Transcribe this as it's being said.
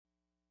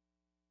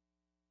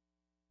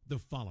The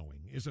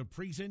following is a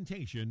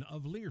presentation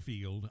of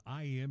Learfield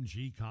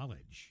IMG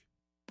College.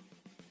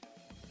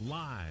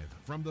 Live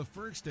from the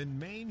First and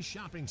Main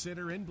Shopping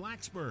Center in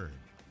Blacksburg,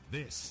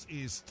 this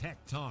is Tech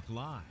Talk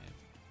Live.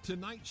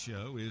 Tonight's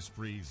show is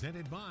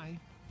presented by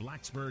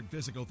Blacksburg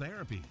Physical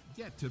Therapy,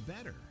 Get to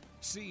Better,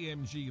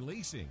 CMG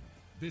Leasing.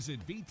 Visit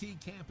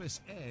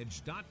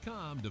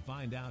VTCampusEdge.com to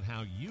find out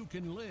how you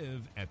can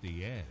live at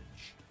the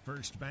edge.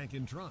 First Bank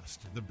and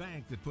Trust, the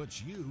bank that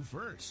puts you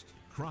first.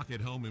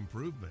 Crockett Home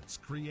Improvements,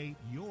 create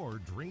your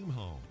dream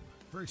home.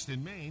 First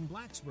and Main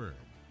Blacksburg,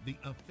 the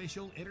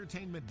official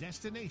entertainment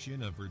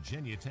destination of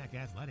Virginia Tech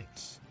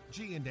Athletics.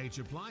 G&H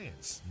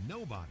Appliance,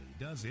 nobody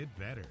does it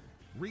better.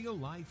 Real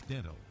Life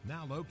Dental,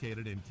 now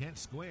located in Kent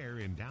Square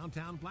in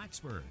downtown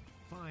Blacksburg.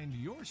 Find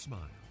your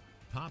smile.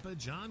 Papa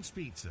John's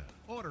Pizza.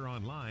 Order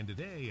online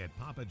today at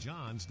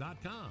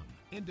papajohns.com.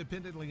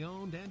 Independently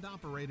owned and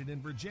operated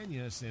in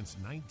Virginia since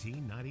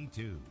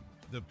 1992.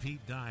 The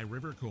Pete Dye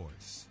River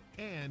Course.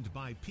 And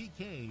by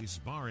PK's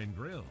Bar and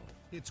Grill.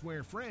 It's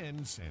where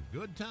friends and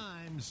good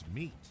times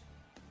meet.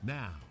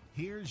 Now,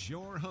 here's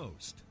your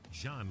host,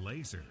 John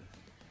Laser.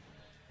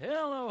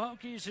 Hello,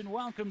 Hokies, and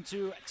welcome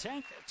to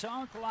Tech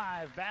Talk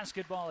Live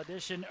Basketball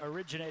Edition,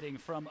 originating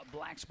from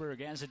Blacksburg,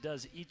 as it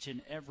does each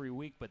and every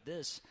week. But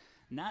this,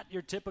 not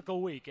your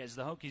typical week, as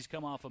the Hokies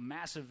come off a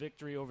massive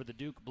victory over the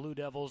Duke Blue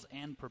Devils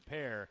and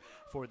prepare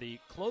for the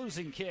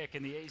closing kick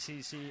in the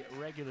ACC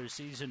regular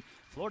season.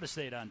 Florida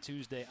State on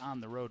Tuesday,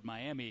 on the road.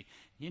 Miami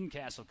in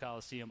Castle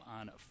Coliseum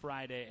on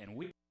Friday, and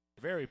we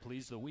very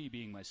pleased, the we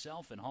being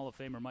myself and Hall of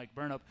Famer Mike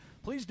Burnop,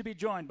 pleased to be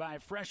joined by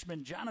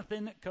freshman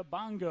Jonathan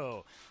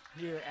Kabongo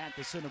here at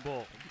the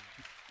Cinnabon.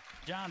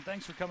 John,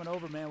 thanks for coming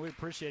over, man. We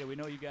appreciate it. We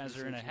know you guys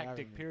are in a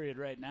hectic period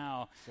right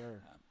now.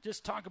 Sure.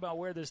 Just talk about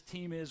where this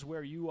team is,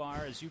 where you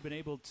are, as you've been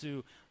able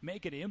to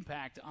make an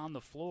impact on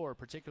the floor,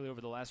 particularly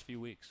over the last few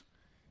weeks.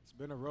 It's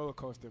been a roller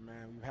coaster,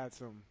 man. We've had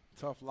some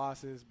tough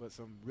losses, but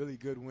some really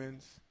good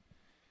wins.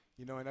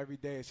 You know, and every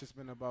day it's just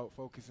been about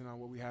focusing on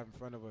what we have in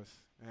front of us.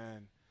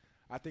 And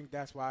I think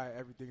that's why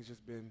everything's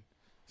just been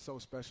so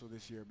special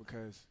this year,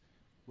 because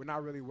we're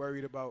not really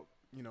worried about,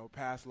 you know,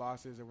 past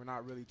losses, and we're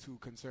not really too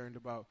concerned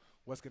about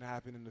what's going to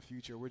happen in the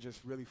future. We're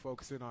just really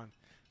focusing on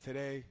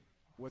today,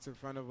 what's in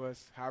front of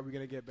us, how are we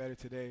going to get better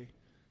today,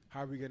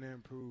 how are we going to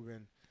improve.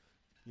 And,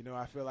 you know,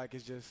 I feel like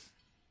it's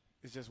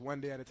just one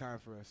day at a time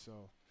for us. So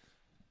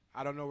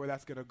I don't know where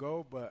that's going to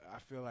go, but I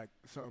feel like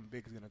something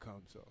big is going to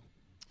come. So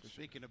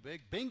Speaking of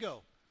big,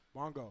 bingo.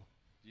 Bongo.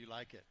 You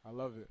like it? I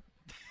love it.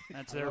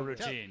 That's their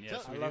routine,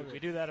 yes. We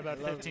do that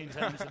about 15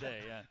 times a day,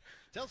 yeah.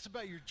 Tell us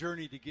about your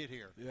journey to get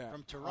here. Yeah.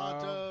 From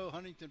Toronto,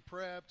 Huntington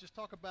Prep. Just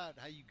talk about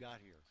how you got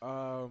here.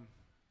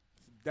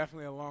 It's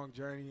definitely a long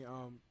journey.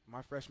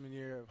 My freshman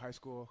year of high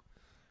school,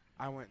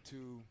 I went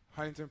to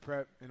Huntington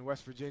Prep in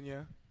West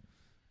Virginia,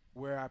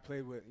 where I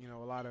played with, you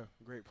know, a lot of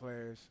great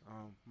players.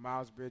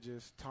 Miles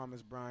Bridges,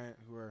 Thomas Bryant,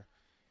 who are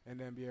in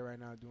the NBA right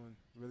now doing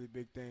really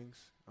big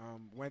things.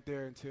 Went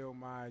there until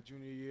my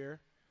junior year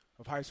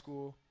of high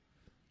school.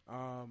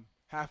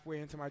 Halfway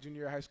into my junior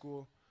year of high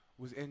school,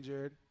 was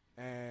injured,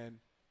 and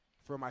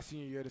for my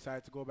senior year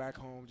decided to go back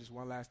home just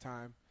one last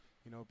time,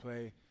 you know,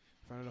 play in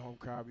front of the home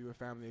crowd, be with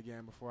family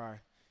again before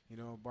I, you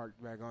know,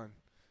 embarked back on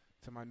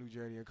to my new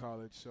journey in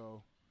college.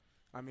 So,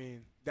 I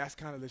mean, that's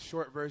kind of the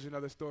short version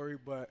of the story,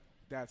 but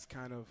that's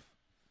kind of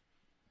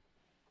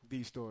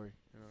the story.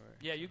 You know, right?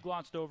 Yeah, you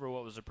glossed over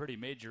what was a pretty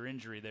major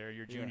injury there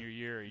your junior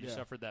year. You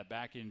suffered that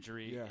back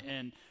injury. Yeah.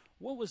 And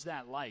what was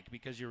that like?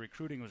 Because your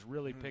recruiting was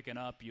really picking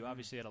up. You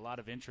obviously had a lot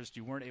of interest.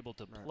 You weren't able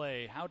to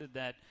play. How did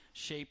that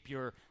shape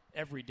your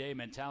everyday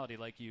mentality,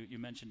 like you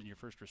mentioned in your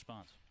first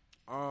response?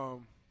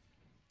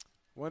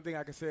 One thing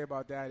I can say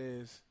about that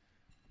is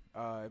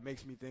it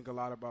makes me think a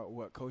lot about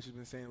what Coach has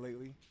been saying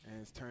lately, and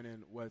it's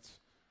turning what's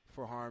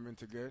for harm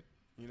into good,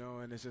 you know,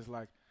 and it's just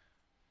like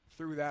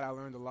through that I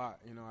learned a lot.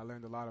 You know, I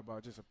learned a lot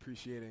about just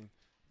appreciating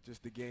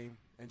just the game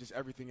and just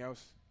everything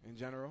else in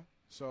general.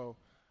 So,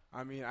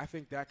 I mean, I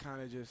think that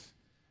kind of just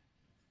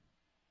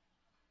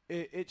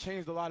it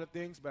changed a lot of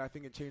things, but I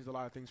think it changed a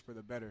lot of things for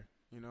the better,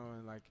 you know,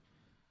 and like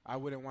I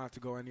wouldn't want it to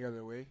go any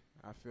other way.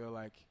 I feel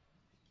like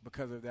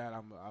because of that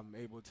I'm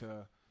able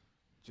to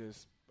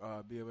just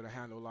be able to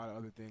handle a lot of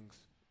other things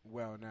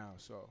well now.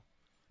 So,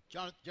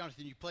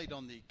 Jonathan, you played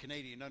on the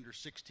Canadian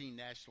under-16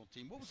 national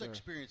team. What was that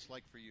experience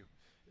like for you?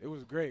 It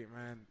was great,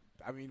 man.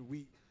 I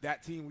mean,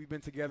 that team, we've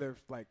been together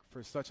like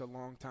for such a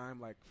long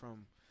time, like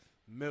from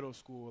middle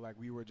school. Like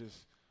we were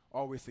just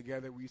always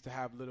together. We used to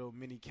have little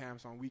mini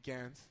camps on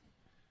weekends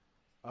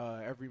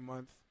every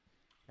month,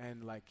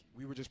 and like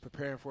we were just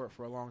preparing for it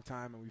for a long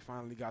time, and we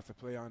finally got to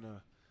play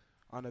on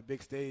a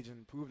big stage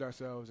and proved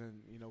ourselves,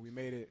 and you know we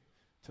made it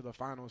to the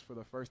finals for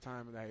the first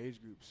time in that age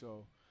group.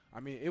 So I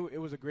mean, it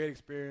was a great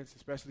experience,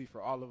 especially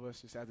for all of us,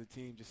 just as a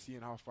team, just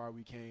seeing how far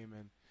we came,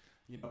 and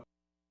you know,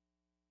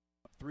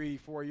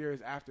 3-4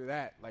 years after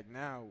that, like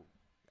now,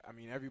 I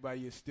mean,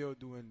 everybody is still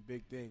doing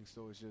big things.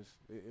 So it's just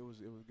it was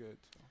good.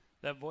 So.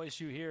 That voice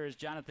you hear is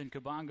Jonathan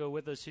Kabongo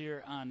with us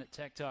here on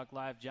Tech Talk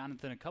Live.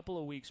 Jonathan, a couple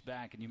of weeks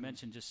back, and you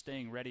mentioned just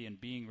staying ready and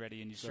being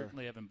ready, and you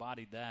certainly have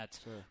embodied that,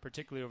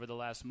 particularly over the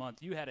last month.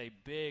 You had a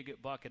big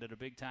bucket at a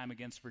big time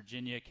against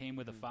Virginia, came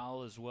with a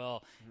foul as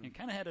well, and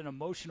kind of had an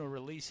emotional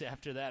release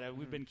after that.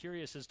 We've been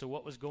curious as to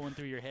what was going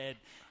through your head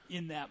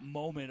in that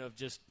moment of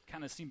just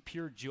kind of seemed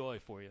pure joy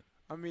for you.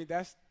 I mean,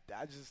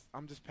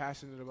 I'm just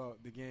passionate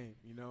about the game,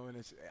 you know,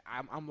 and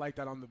I'm like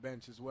that on the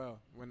bench as well.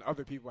 When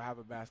other people have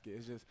a basket,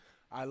 it's just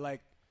I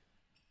like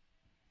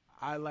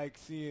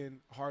seeing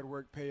hard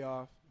work pay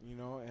off, you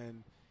know,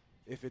 and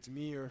if it's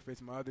me or if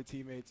it's my other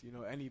teammates, you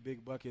know, any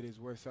big bucket is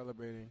worth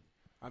celebrating.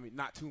 I mean,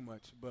 not too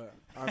much, but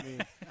I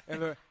mean,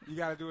 you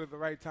got to do it at the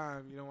right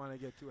time. You don't want to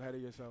get too ahead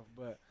of yourself,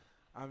 but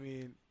I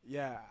mean,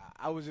 yeah,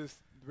 I was just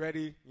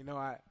ready, you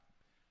know.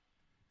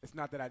 It's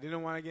not that I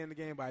didn't want to get in the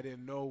game, but I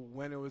didn't know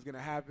when it was going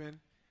to happen.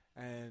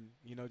 And,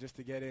 you know, just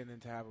to get in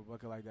and to have a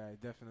bucket like that,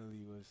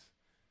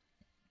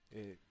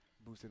 it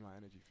boosted my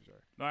energy for sure.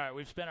 All right,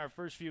 we've spent our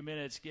first few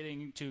minutes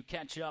getting to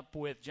catch up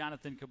with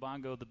Jonathan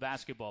Kabongo, the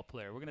basketball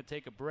player. We're going to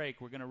take a break.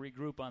 We're going to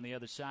regroup on the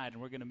other side,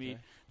 and we're going to meet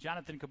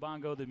Jonathan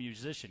Kabongo, the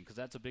musician, because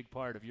that's a big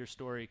part of your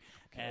story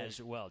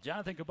as well.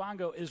 Jonathan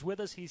Kabongo is with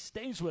us. He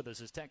stays with us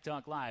as Tech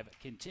Talk Live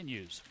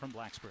continues from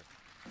Blacksburg.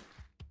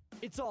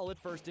 It's all at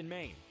First and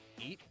Main.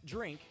 Eat,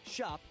 drink,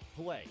 shop,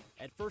 play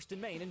at First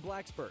and Main in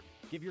Blacksburg.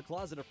 Give your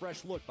closet a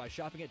fresh look by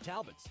shopping at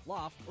Talbot's,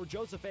 Loft, or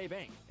Joseph A.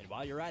 Bank. And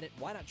while you're at it,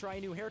 why not try a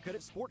new haircut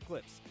at Sport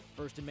Clips?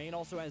 First and Main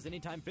also has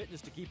Anytime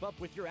Fitness to keep up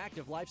with your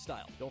active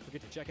lifestyle. Don't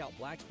forget to check out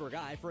Blacksburg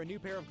Eye for a new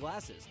pair of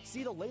glasses.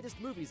 See the latest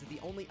movies at the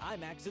only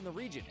IMAX in the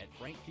region at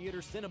Frank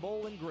Theater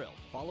Cinnabole and Grill.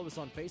 Follow us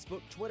on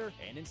Facebook, Twitter,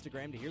 and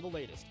Instagram to hear the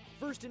latest.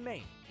 First and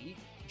Main. Eat,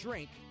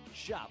 drink,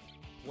 shop,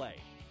 play.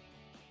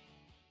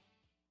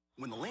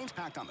 When the lane's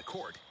packed on the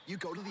court, you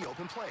go to the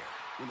open player.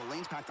 When the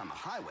lane's packed on the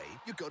highway,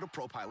 you go to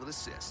ProPilot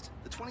Assist,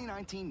 the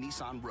 2019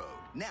 Nissan Rogue.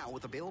 Now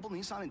with available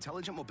Nissan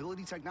intelligent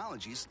mobility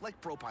technologies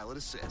like ProPilot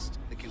Assist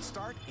that can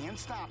start and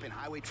stop in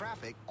highway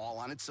traffic all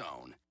on its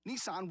own.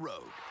 Nissan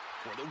Rogue,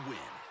 for the win.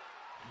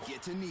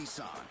 Get to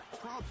Nissan,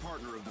 proud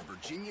partner of the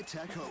Virginia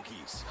Tech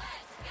Hokies.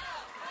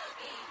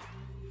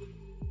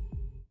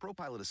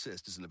 ProPilot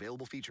Assist is an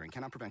available feature and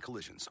cannot prevent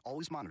collisions.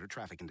 Always monitor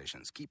traffic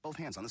conditions. Keep both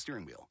hands on the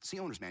steering wheel. See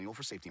owner's manual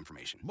for safety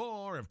information.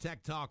 More of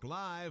Tech Talk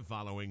Live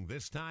following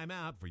this time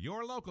out for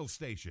your local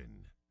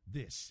station.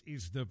 This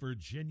is the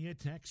Virginia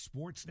Tech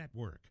Sports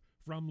Network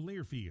from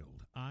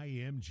Learfield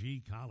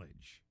IMG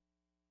College.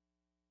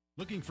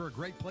 Looking for a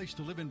great place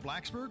to live in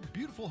Blacksburg?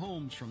 Beautiful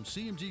homes from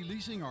CMG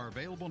Leasing are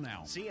available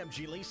now.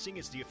 CMG Leasing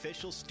is the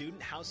official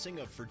student housing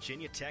of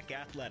Virginia Tech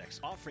Athletics,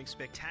 offering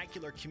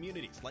spectacular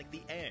communities like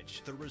the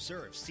Edge, the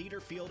Reserve, Cedar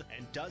Field,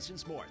 and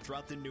dozens more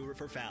throughout the New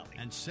River Valley.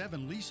 And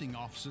 7 leasing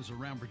offices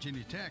around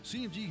Virginia Tech.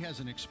 CMG has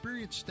an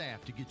experienced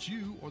staff to get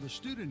you or the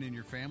student in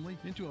your family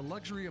into a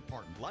luxury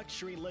apartment.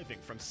 Luxury living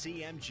from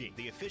CMG,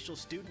 the official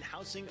student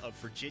housing of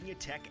Virginia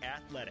Tech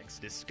Athletics.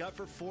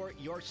 Discover for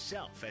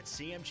yourself at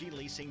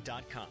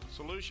cmgleasing.com.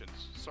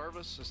 Solutions,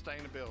 service,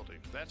 sustainability.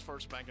 That's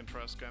First Bank &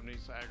 Trust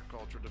Company's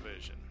Agriculture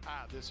Division.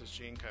 Hi, this is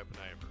Gene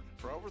Copenhaver.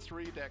 For over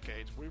 3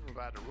 decades, we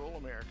provided rural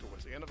America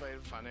with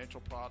innovative financial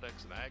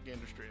products and ag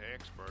industry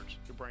experts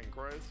who bring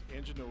growth,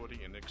 ingenuity,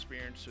 and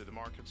experience to the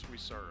markets we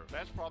serve.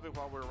 That's probably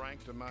why we're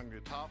ranked among the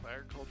top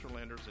agricultural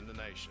lenders in the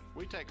nation.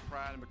 We take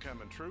pride in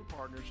becoming true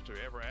partners to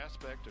every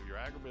aspect of your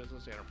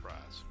agribusiness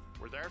enterprise.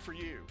 We're there for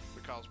you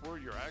because we're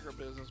your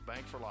agribusiness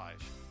bank for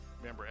life.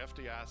 Member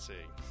FDIC.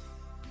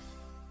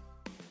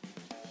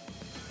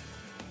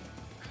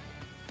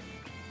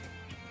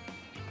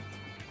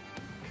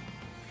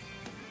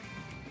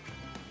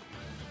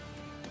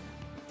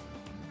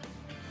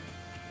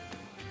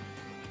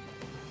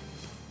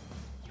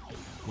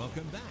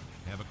 Welcome back.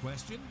 Have a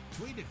question?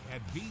 Tweet it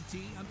at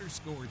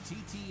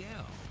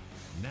VT_TTL.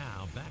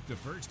 Now back to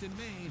First and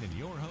Main and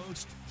your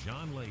host,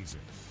 John Laser.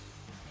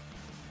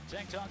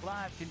 Tech Talk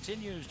Live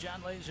continues.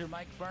 John Laser,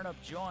 Mike Burnop,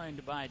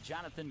 joined by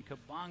Jonathan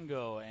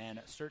Kabongo,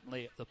 and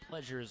certainly the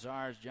pleasure is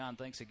ours. John,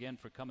 thanks again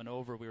for coming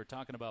over. We were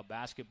talking about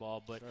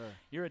basketball, but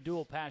you're a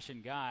dual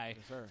passion guy.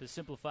 To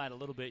simplify it a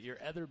little bit, your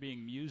other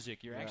being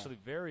music. You're actually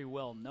very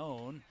well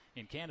known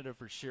in Canada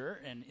for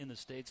sure, and in the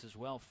States as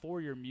well, for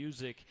your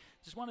music.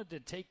 Just wanted to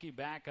take you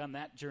back on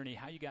that journey,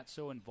 how you got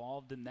so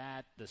involved in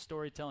that, the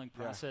storytelling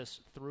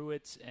process through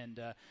it,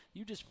 and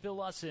you just fill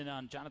us in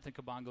on Jonathan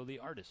Kabongo, the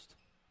artist.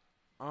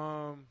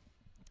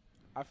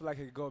 I feel like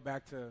it could go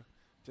back to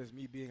just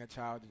me being a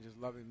child and just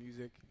loving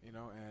music, you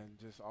know, and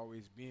just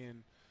always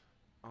being,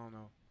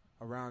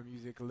 around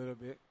music a little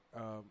bit.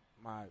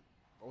 My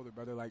older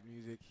brother liked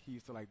music. He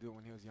used to do it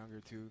when he was younger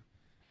too.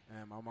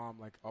 And my mom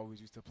always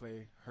used to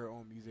play her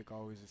own music,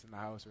 always just in the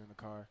house or in the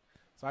car.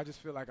 So I just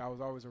feel like I was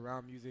always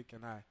around music,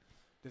 and I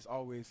just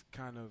always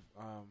kind of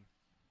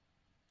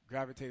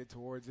gravitated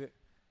towards it.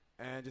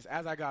 And just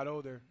as I got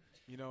older,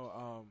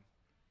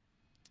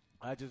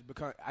 I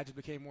just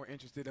became more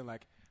interested in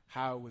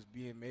how it was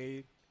being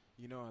made,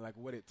 and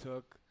what it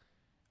took,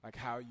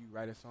 how you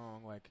write a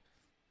song,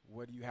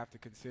 what do you have to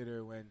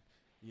consider when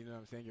You know what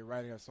I'm saying? You're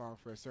writing a song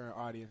for a certain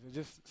audience. And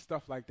just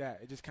stuff like that.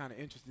 It just kind of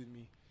interested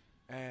me.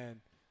 And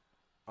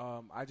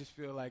I just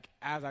feel like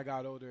as I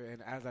got older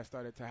and as I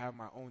started to have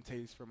my own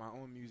taste for my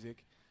own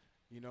music,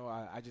 you know,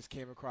 I just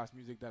came across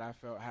music that I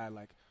felt had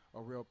like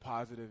a real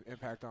positive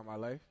impact on my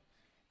life.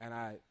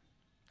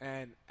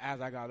 And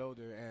as I got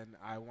older and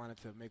I wanted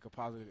to make a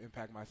positive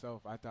impact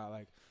myself, I thought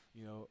like,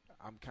 you know,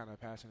 I'm kind of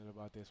passionate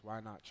about this. Why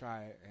not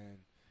try it? And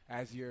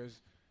as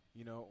years,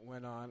 you know,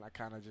 went on, I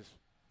kind of just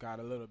got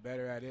a little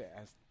better at it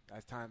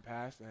as time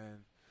passed. And,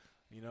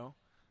 you know,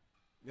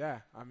 yeah,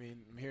 I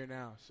mean, I'm here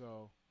now.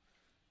 So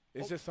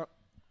it's just something.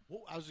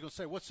 Well, I was going to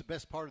say, what's the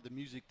best part of the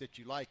music that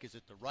you like? Is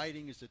it the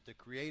writing? Is it the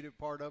creative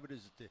part of it?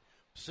 Is it the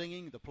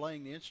singing, the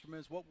playing the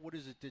instruments? What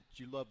is it that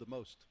you love the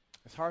most?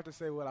 It's hard to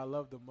say what I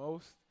love the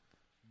most,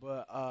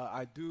 but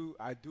I do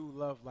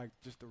love like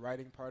just the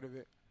writing part of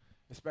it,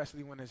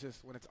 especially when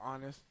it's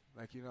honest.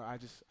 Like, you know, I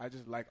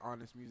just like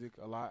honest music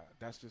a lot.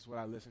 That's just what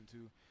I listen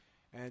to,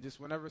 and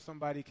just whenever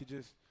somebody could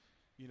just,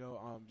 you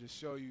know, just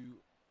show you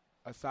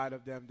a side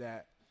of them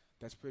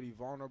that's pretty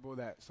vulnerable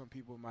that some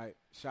people might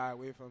shy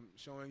away from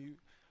showing you.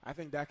 I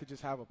think that could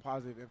just have a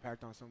positive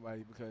impact on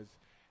somebody because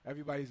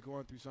everybody's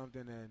going through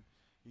something, and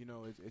you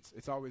know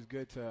it's always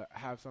good to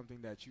have something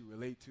that you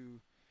relate to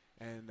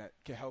and that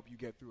can help you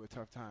get through a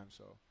tough time.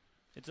 So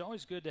it's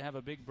always good to have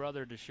a big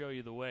brother to show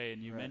you the way,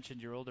 and you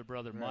mentioned your older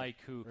brother Mike,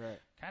 who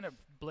kind of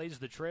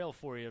blazed the trail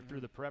for you through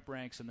the prep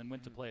ranks and then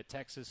went to play at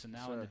Texas and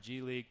now in the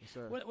G League.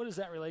 What is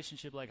that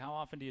relationship like? How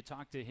often do you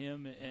talk to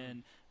him,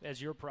 and as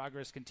your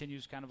progress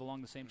continues kind of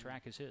along the same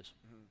track as his?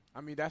 I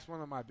mean, that's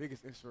one of my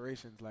biggest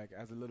inspirations. Like,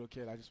 as a little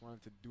kid, I just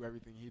wanted to do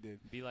everything he did.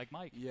 Be like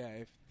Mike. Yeah,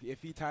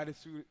 if he tied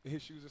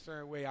his shoes a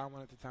certain way, I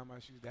wanted to tie my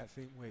shoes that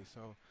same way.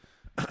 So,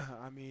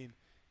 I mean,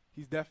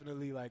 he's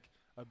definitely like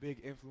a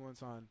big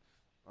influence on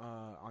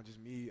just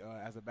me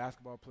as a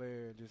basketball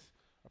player and just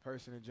a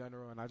person in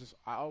general. And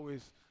I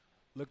always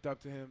looked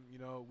up to him. You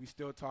know, we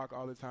still talk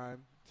all the time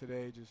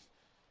today, just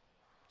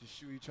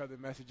shoot each other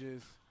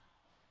messages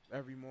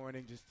every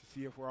morning just to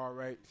see if we're all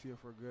right, see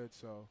if we're good.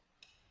 So,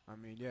 I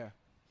mean, yeah.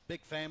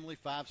 Big family,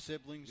 5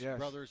 siblings,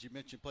 brothers. You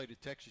mentioned played at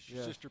Texas.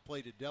 Your sister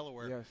played at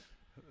Delaware. Yes.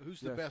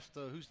 Who's the best?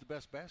 Who's the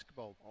best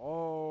basketball?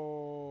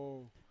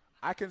 Oh,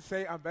 I can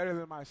say I'm better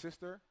than my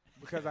sister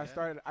because I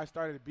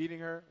started beating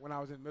her when I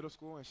was in middle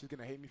school, and she's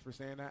gonna hate me for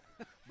saying that.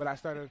 But I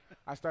started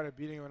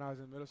beating her when I was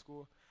in middle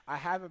school. I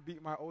haven't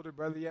beat my older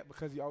brother yet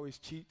because he always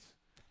cheats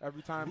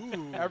every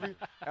time. Every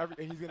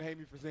and he's gonna hate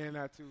me for saying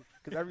that too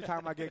because every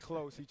time I get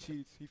close, he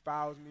cheats. He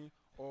fouls me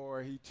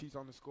or he cheats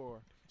on the score.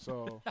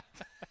 So,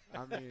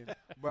 I mean,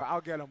 but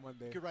I'll get him one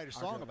day. You could write a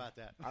song about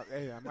that.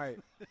 Hey, I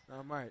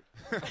might.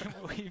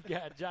 We've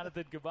got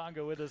Jonathan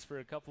Kabongo with us for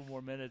a couple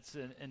more minutes.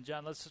 And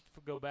John, let's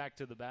go back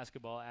to the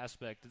basketball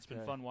aspect. It's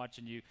been fun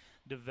watching you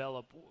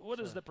develop. What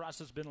has the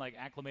process been like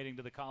acclimating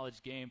to the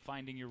college game,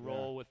 finding your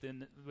role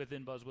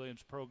within Buzz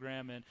Williams'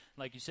 program, and,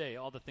 like you say,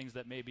 all the things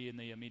that may be in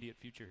the immediate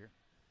future here?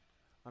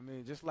 I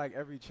mean, just like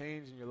every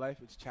change in your life,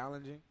 it's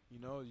challenging. You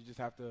know, you just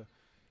have to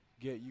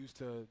get used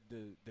to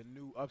the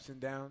new ups and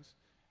downs.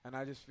 And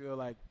I just feel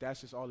like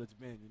that's just all it's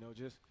been, you know,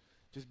 just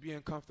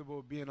being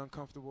comfortable, being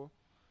uncomfortable,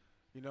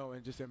 you know,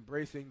 and just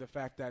embracing the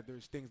fact that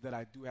there's things that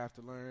I do have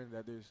to learn,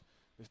 that there's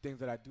things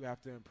that I do have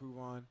to improve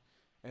on,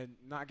 and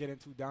not getting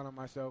too down on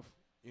myself,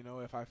 you know,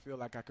 if I feel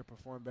like I could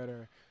perform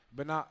better,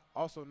 but not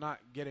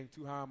getting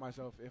too high on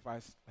myself if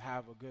I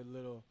have a good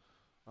little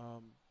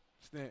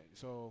stint.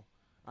 So,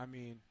 I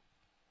mean,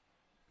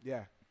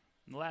 yeah.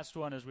 The last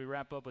one as we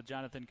wrap up with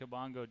Jonathan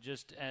Kabongo,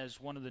 just as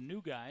one of the new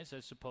guys,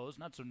 I suppose,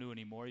 not so new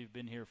anymore, you've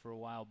been here for a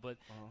while, but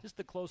just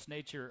the close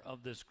nature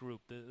of this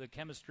group, the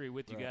chemistry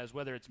with you guys,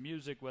 whether it's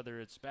music, whether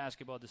it's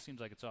basketball, it just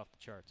seems like it's off the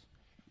charts.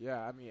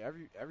 Yeah, I mean,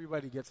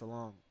 everybody gets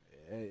along.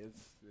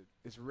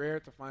 It's rare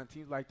to find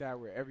teams like that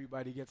where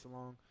everybody gets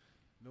along.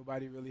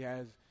 Nobody really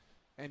has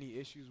any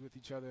issues with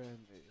each other, and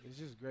it's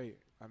just great.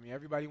 I mean,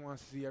 everybody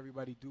wants to see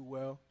everybody do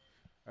well.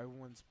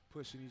 Everyone's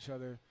pushing each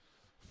other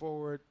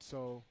forward,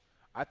 so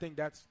I think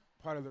that's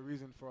part of the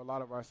reason for a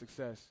lot of our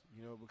success,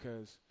 you know,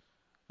 because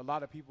a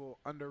lot of people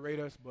underrate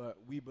us, but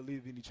we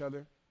believe in each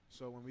other.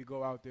 So when we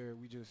go out there,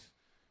 we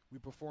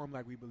perform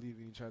like we believe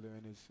in each other,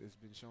 and it's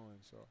been showing.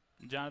 So,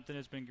 Jonathan,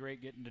 it's been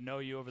great getting to know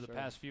you over the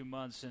past few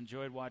months.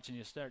 Enjoyed watching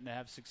you starting to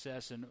have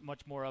success and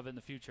much more of it in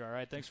the future. All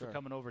right, thanks for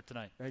coming over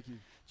tonight. Thank you.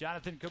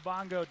 Jonathan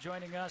Kabongo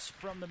joining us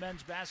from the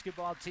men's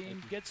basketball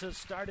team. Gets us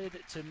started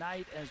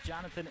tonight as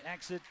Jonathan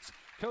exits.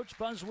 Coach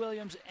Buzz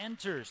Williams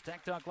enters.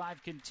 Tech Talk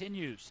Live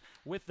continues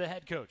with the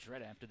head coach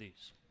right after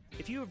these.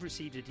 If you have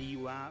received a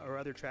DUI or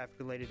other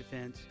traffic-related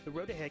offense, the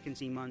road ahead can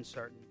seem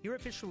uncertain. Here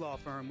at Fisher Law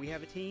Firm, we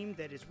have a team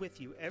that is with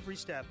you every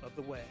step of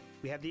the way.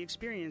 We have the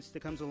experience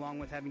that comes along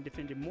with having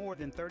defended more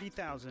than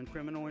 30,000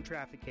 criminal and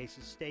traffic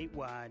cases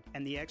statewide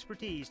and the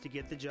expertise to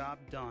get the job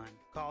done.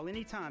 Call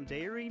anytime,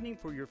 day or evening,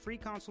 for your free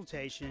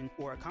consultation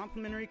or a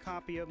complimentary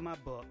copy of my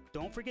book.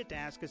 Don't forget to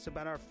ask us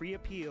about our free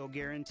appeal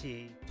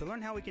guarantee. To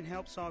learn how we can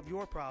help solve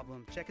your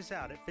problem, check us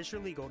out at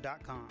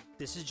FisherLegal.com.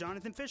 This is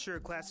Jonathan Fisher,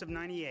 class of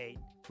 '98.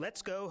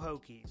 Let's go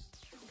Hokies.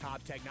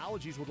 Cobb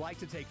Technologies would like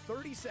to take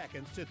 30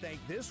 seconds to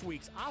thank this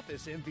week's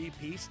Office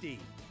MVP,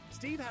 Steve.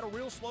 Steve had a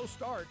real slow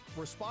start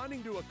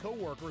responding to a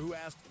coworker who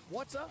asked,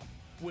 "What's up?"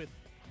 with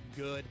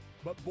 "good."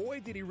 But boy,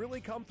 did he really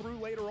come through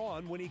later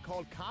on when he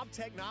called Cobb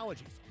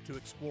Technologies to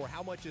explore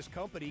how much his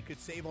company could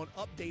save on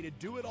updated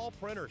do-it-all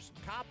printers,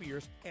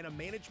 copiers, and a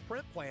managed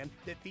print plan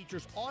that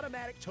features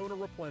automatic toner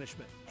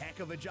replenishment. Heck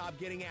of a job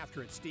getting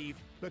after it, Steve.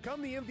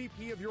 Become the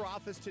MVP of your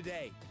office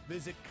today.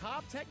 Visit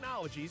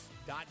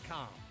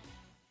cobbtechnologies.com.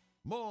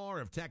 More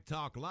of Tech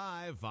Talk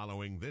Live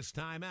following this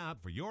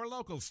timeout for your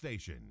local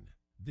station.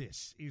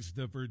 This is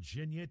the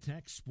Virginia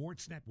Tech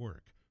Sports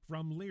Network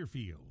from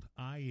Learfield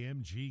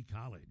IMG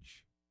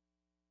College.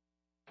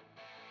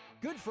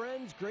 Good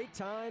friends, great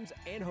times,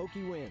 and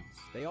Hokie wins.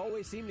 They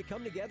always seem to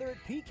come together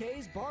at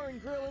PK's Bar and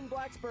Grill in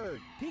Blacksburg.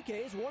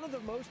 PK's one of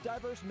the most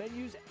diverse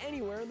menus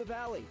anywhere in the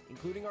valley,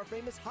 including our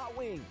famous hot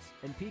wings.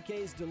 And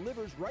PK's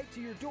delivers right to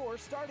your door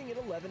starting at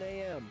 11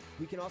 a.m.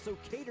 We can also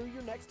cater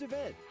your next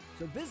event.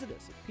 So visit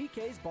us at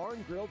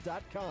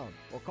pksbarandgrill.com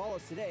or call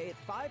us today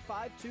at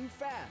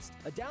 552-FAST,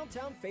 a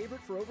downtown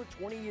favorite for over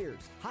 20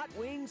 years. Hot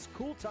wings,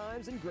 cool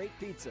times, and great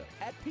pizza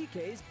at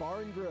PK's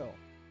Bar and Grill.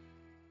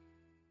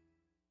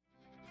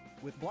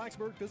 With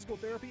Blacksburg Physical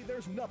Therapy,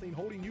 there's nothing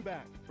holding you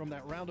back. From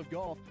that round of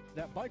golf,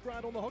 that bike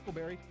ride on the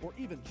Huckleberry, or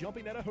even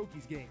jumping at a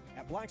Hokies game.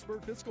 At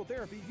Blacksburg Physical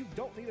Therapy, you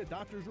don't need a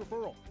doctor's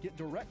referral. Get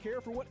direct care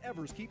for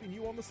whatever's keeping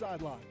you on the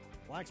sideline.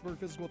 Blacksburg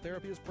Physical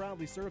Therapy has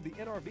proudly served the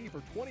NRV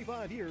for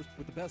 25 years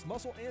with the best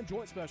muscle and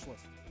joint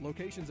specialists.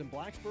 Locations in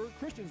Blacksburg,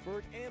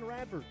 Christiansburg, and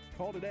Radford.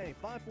 Call today,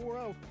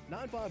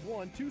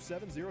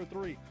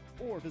 540-951-2703.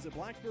 Or visit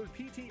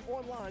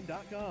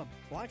BlacksburgPTOnline.com.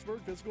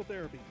 Blacksburg Physical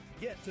Therapy.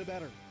 Get to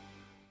better.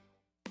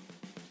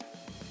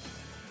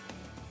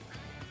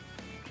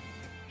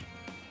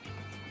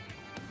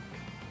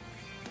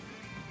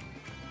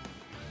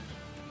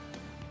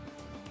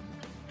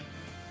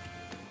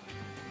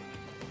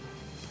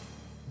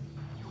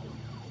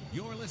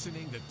 You're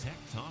listening to Tech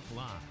Talk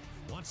Live.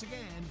 Once again,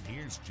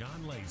 here's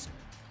John Laser.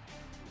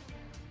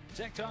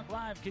 Tech Talk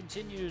Live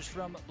continues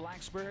from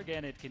Blacksburg,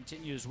 and it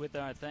continues with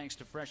our thanks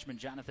to freshman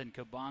Jonathan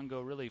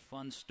Kabongo. Really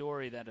fun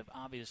story that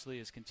obviously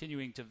is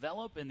continuing to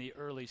develop in the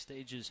early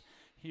stages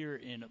here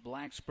in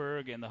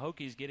Blacksburg, and the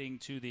Hokies getting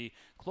to the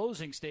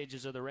closing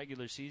stages of the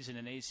regular season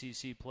in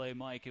ACC play.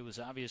 Mike, it was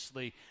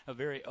obviously a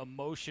very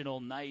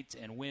emotional night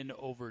and win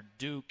over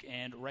Duke,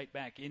 and right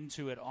back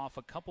into it off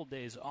a couple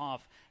days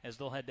off as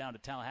they'll head down to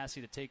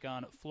Tallahassee to take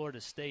on Florida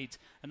State.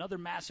 Another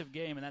massive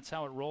game, and that's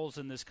how it rolls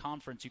in this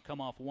conference. You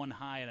come off one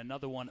high and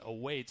another one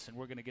awaits, and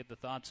we're going to get the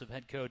thoughts of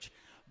head coach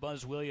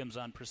Buzz Williams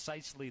on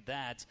precisely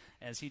that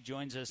as he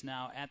joins us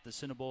now at the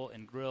Cinnabon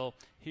and Grill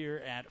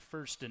here at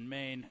First and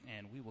Main,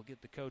 and we will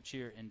get the coach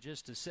here in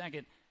just a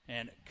second.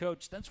 And,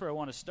 Coach, that's where I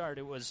want to start.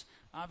 It was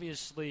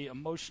obviously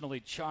emotionally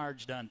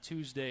charged on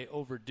Tuesday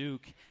over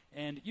Duke,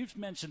 and you've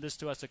mentioned this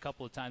to us a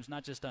couple of times,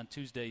 not just on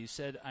Tuesday. You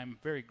said, I'm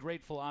very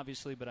grateful,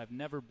 obviously, but I've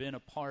never been a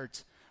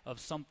part of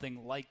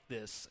something like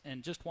this,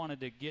 and just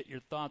wanted to get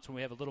your thoughts when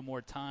we have a little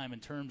more time in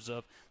terms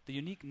of the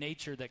unique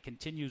nature that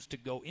continues to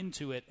go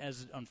into it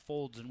as it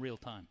unfolds in real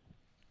time.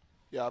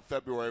 Yeah,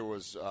 February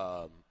was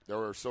there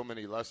were so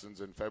many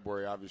lessons in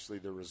February. Obviously,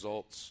 the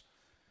results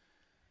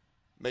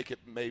make it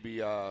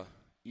maybe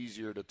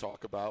easier to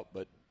talk about,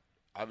 but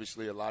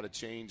obviously a lot of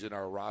change in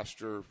our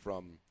roster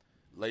from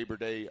Labor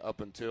Day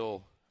up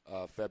until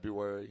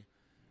February,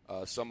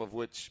 some of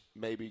which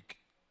maybe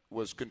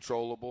was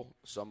controllable,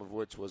 some of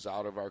which was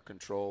out of our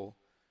control,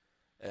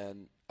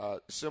 and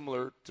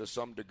similar to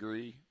some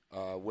degree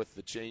with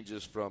the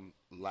changes from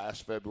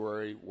last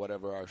February,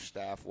 whatever our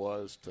staff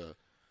was, to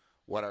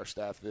what our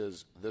staff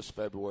is this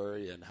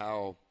February, and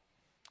how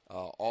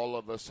all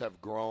of us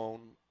have grown,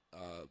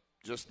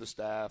 just the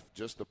staff,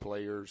 just the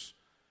players,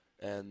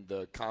 and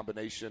the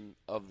combination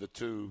of the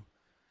two,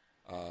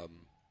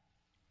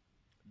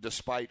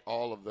 despite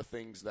all of the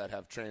things that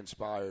have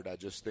transpired. I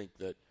just think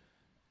that,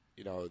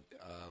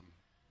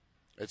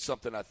 it's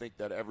something I think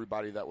that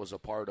everybody that was a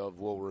part of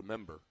will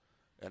remember.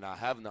 And I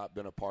have not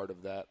been a part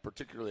of that,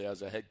 particularly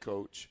as a head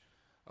coach.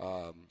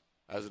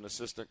 As an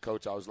assistant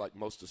coach, I was like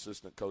most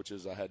assistant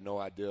coaches. I had no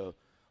idea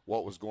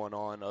what was going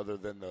on other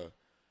than the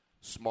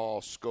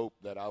small scope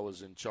that I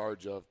was in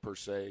charge of, per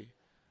se.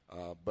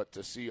 But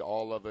to see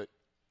all of it,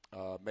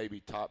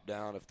 maybe top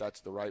down, if that's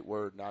the right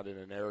word, not in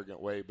an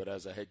arrogant way, but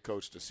as a head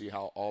coach, to see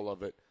how all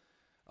of it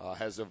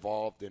has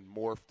evolved and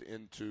morphed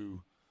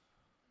into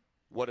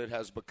what it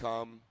has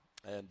become,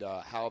 and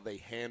how they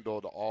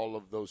handled all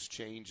of those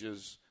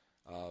changes,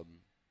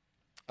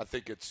 I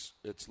think it's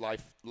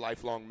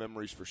lifelong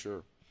memories for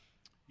sure.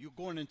 You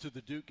going into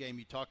the Duke game,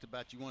 you talked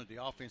about you wanted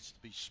the offense to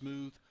be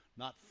smooth,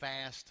 not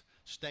fast,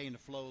 stay in the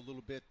flow a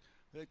little bit.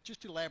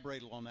 Just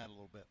elaborate on that a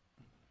little bit.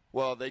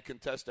 Well, they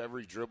contest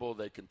every dribble.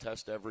 They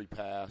contest every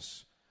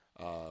pass,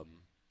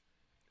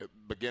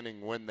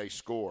 beginning when they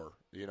score.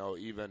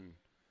 Even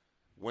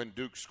when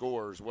Duke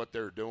scores, what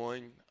they're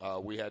doing,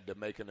 we had to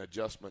make an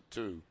adjustment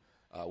to.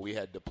 We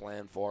had to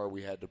plan for,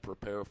 we had to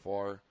prepare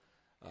for.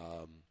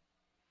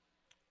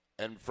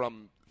 And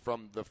from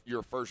from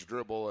your first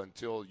dribble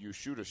until you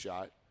shoot a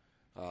shot,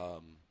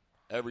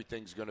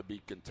 everything's going to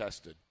be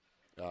contested.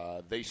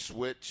 They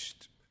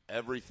switched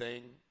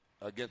everything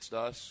against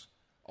us,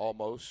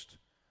 almost,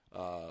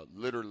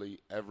 literally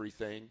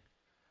everything.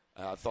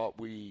 I thought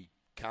we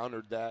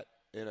countered that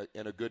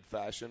in a good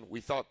fashion.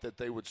 We thought that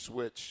they would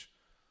switch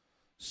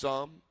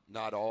some,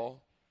 not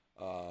all.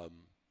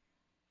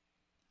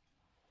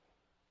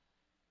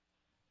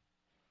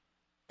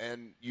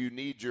 And you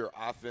need your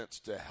offense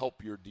to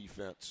help your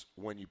defense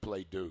when you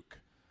play Duke.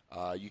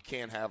 You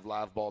can't have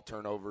live ball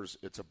turnovers.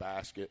 It's a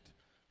basket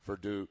for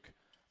Duke.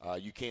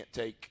 You can't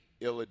take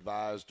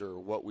ill-advised or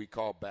what we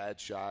call bad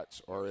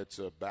shots, or it's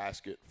a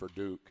basket for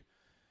Duke.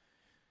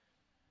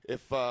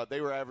 If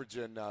they were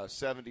averaging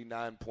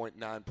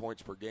 79.9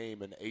 points per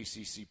game in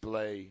ACC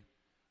play,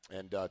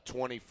 and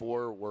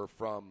 24 were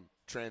from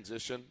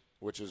transition,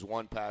 which is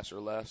one pass or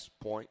less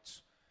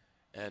points,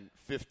 and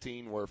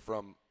 15 were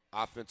from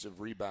offensive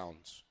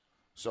rebounds.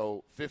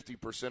 So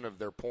 50% of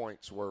their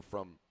points were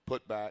from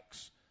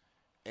putbacks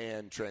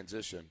and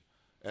transition.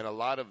 And a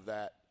lot of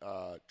that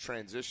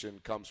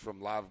transition comes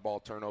from live ball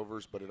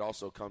turnovers, but it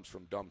also comes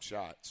from dumb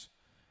shots.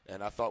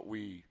 And I thought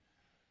we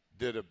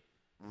did a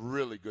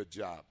really good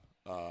job.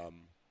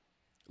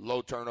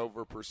 Low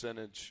turnover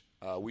percentage.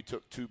 We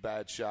took 2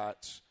 bad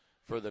shots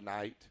for the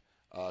night.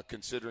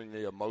 Considering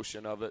the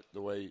emotion of it,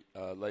 the way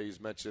Lays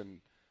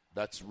mentioned,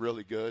 that's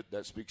really good.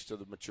 That speaks to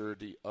the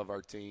maturity of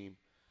our team.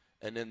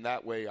 And in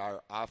that way,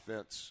 our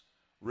offense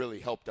really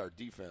helped our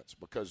defense,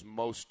 because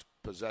most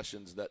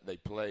possessions that they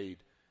played,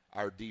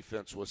 our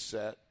defense was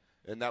set.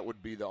 And that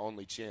would be the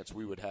only chance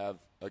we would have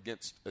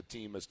against a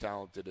team as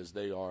talented as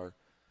they are,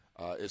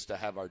 is to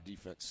have our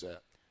defense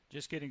set.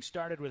 Just getting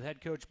started with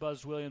head coach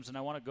Buzz Williams, and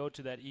I want to go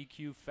to that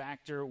EQ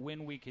factor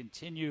when we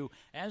continue,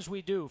 as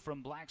we do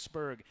from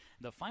Blacksburg,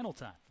 the final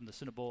time from the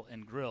Cinnabon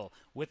and Grill,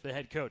 with the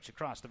head coach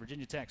across the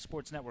Virginia Tech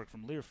Sports Network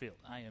from Learfield,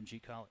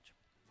 IMG College.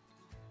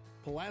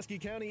 Pulaski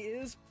County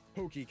is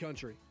Hokie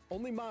Country.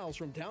 Only miles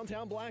from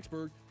downtown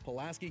Blacksburg,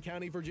 Pulaski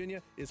County,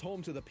 Virginia is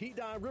home to the Pete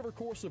Dye River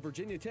Course of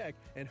Virginia Tech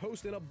and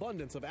hosts an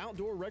abundance of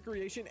outdoor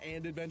recreation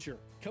and adventure.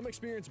 Come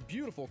experience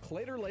beautiful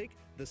Clater Lake,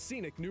 the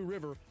scenic New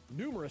River,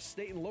 numerous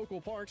state and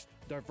local parks,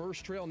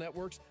 diverse trail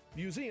networks,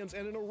 museums,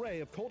 and an array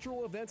of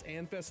cultural events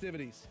and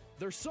festivities.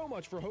 There's so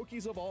much for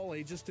Hokies of all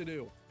ages to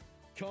do.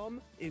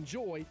 Come,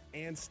 enjoy,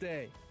 and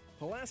stay.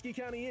 Pulaski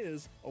County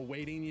is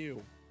awaiting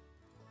you.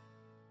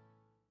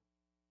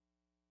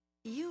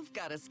 You've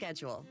got a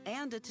schedule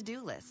and a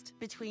to-do list.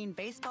 Between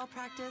baseball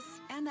practice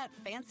and that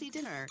fancy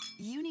dinner,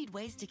 you need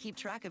ways to keep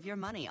track of your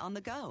money on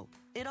the go.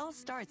 It all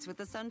starts with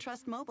the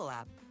SunTrust mobile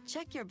app.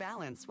 Check your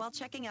balance while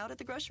checking out at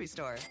the grocery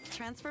store.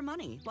 Transfer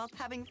money while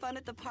having fun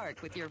at the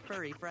park with your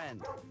furry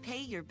friend. Pay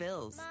your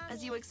bills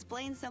as you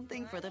explain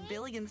something for the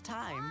billionth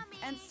time,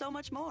 and so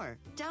much more.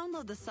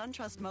 Download the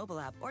SunTrust mobile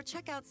app or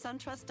check out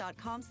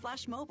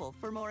suntrust.com/mobile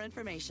for more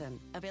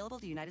information. Available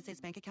to United States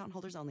Bank account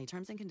holders only.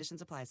 Terms and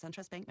conditions apply.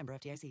 SunTrust Bank, member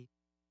FDIC.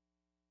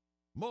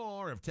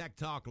 More of Tech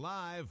Talk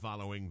Live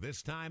following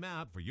this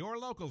timeout for your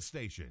local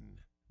station.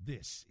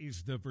 This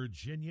is the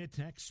Virginia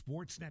Tech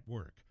Sports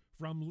Network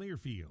from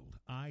Learfield,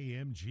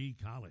 IMG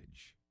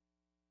College.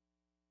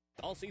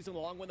 All season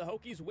long, when the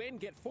Hokies win,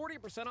 get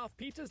 40% off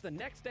pizzas the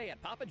next day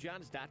at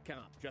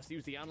papajohns.com. Just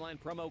use the online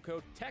promo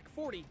code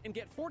TECH40 and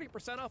get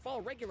 40% off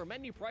all regular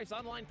menu price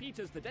online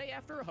pizzas the day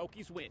after a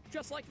Hokies win.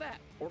 Just like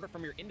that. Order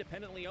from your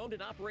independently owned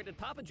and operated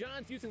Papa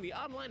John's using the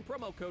online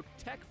promo code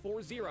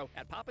TECH40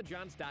 at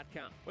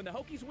papajohns.com. When the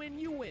Hokies win,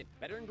 you win.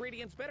 Better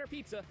ingredients, better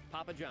pizza.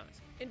 Papa John's.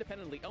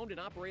 Independently owned and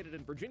operated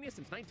in Virginia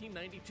since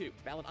 1992.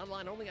 Valid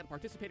online only at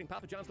participating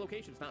Papa John's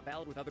locations. Not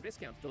valid with other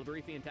discounts.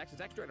 Delivery fee and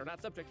taxes extra and are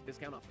not subject to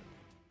discount offer.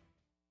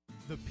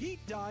 The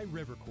Pete Dye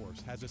River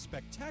Course has a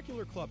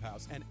spectacular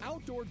clubhouse and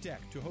outdoor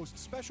deck to host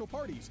special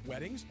parties,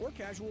 weddings, or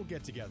casual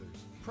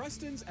get-togethers.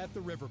 Preston's at the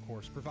River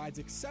Course provides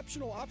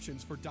exceptional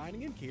options for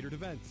dining and catered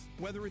events.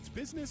 Whether it's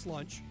business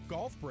lunch,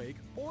 golf break,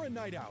 or a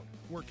night out,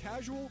 we're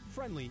casual,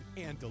 friendly,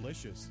 and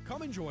delicious.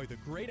 Come enjoy the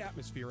great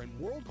atmosphere and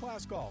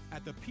world-class golf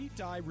at the Pete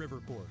Dye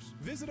River Course.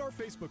 Visit our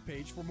Facebook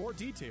page for more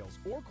details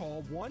or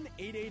call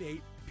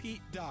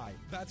 1-888-PETE-DYE.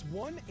 That's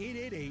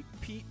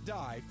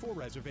 1-888-PETE-DYE for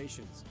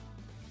reservations.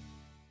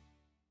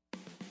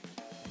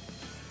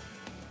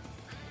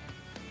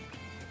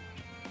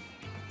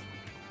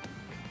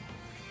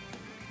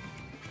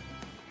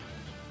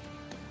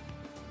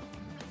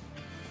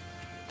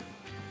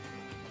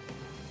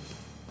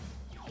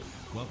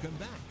 Welcome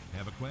back.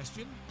 Have a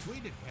question?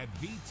 Tweet it at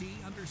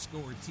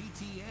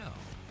VT_TTL.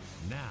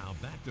 Now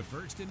back to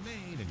First and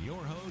Main and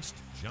your host,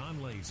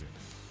 John Laser.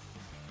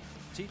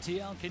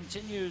 TTL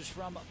continues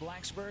from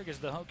Blacksburg as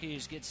the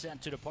Hokies get set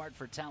to depart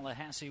for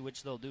Tallahassee,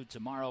 which they'll do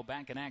tomorrow.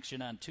 Back in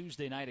action on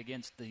Tuesday night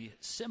against the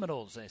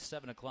Seminoles, a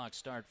 7 o'clock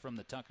start from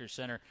the Tucker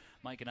Center.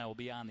 Mike and I will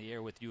be on the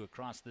air with you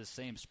across this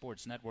same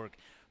sports network,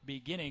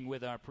 beginning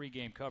with our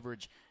pregame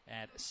coverage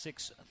at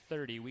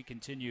 6:30. We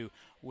continue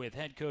with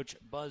head coach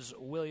Buzz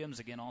Williams,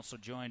 again also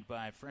joined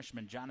by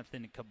freshman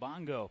Jonathan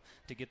Kabongo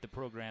to get the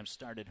program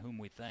started, whom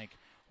we thank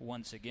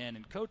once again.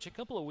 And, Coach, a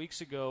couple of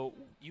weeks ago,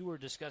 you were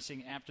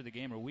discussing after the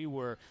game, or we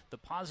were, the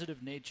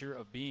positive nature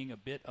of being a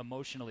bit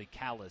emotionally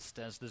calloused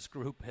as this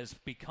group has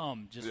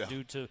become just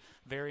due to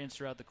variance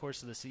throughout the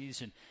course of the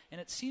season. And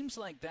it seems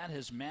like that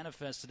has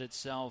manifested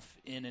itself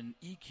in an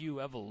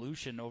EQ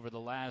evolution over the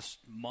last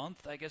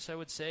month, I guess I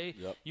would say.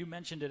 Yep. You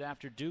mentioned it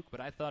after Duke, but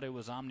I thought it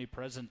was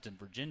omnipresent in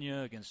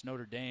Virginia against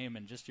Notre Dame,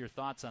 and just your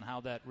thoughts on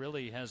how that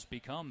really has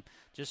become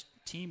just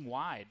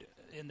team-wide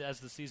as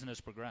the season has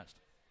progressed.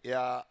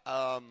 Yeah,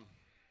 I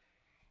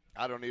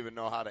don't even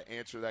know how to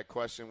answer that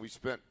question. We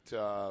spent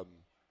a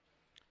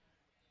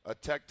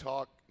tech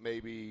talk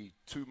maybe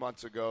 2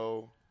 months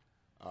ago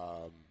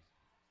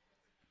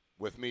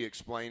with me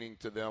explaining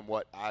to them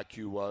what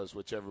IQ was,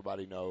 which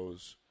everybody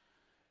knows,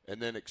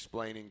 and then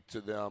explaining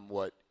to them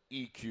what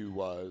EQ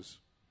was.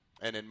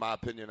 And in my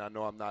opinion, I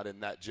know I'm not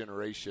in that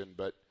generation,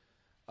 but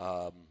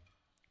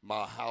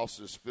my house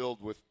is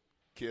filled with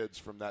kids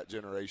from that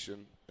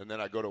generation. And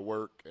then I go to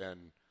work,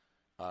 and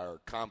our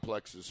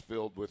complex is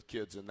filled with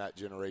kids in that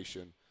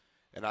generation.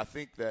 And I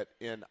think that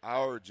in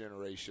our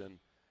generation,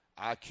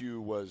 IQ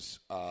was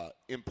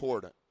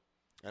important.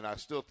 And I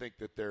still think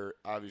that there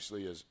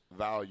obviously is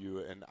value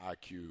in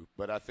IQ.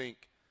 But I think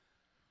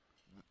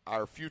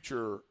our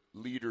future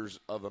leaders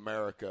of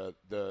America,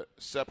 the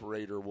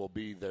separator will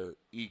be their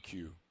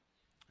EQ.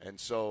 And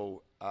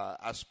so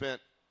I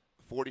spent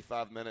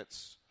 45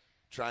 minutes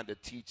trying to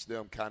teach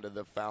them kind of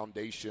the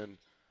foundation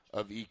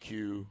of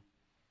EQ.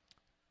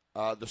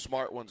 The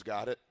smart ones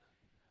got it.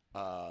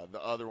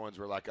 The other ones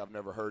were like, I've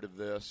never heard of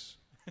this.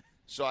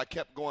 So I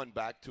kept going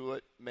back to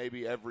it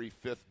maybe every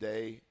fifth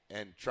day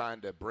and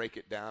trying to break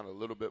it down a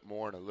little bit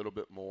more and a little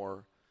bit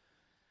more,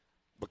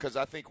 because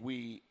I think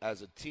we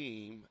as a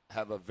team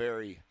have a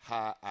very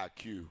high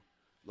IQ.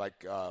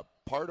 Like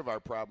part of our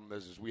problem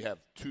is we have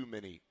too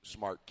many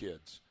smart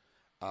kids.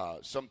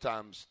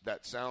 Sometimes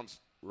that sounds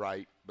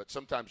right, but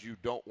sometimes you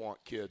don't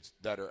want kids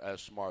that are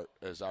as smart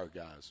as our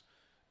guys.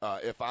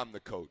 If I'm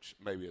the coach,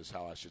 maybe is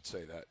how I should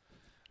say that.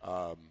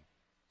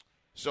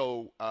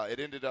 So it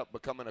ended up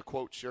becoming a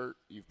quote shirt.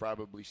 You've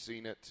probably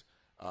seen it.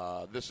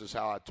 This is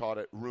how I taught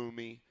it.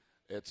 RUMI.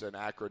 It's an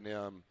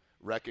acronym.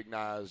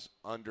 Recognize,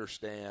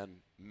 understand,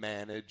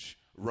 manage,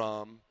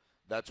 RUM.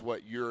 That's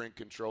what you're in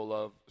control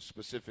of,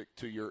 specific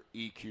to your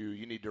EQ.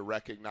 You need to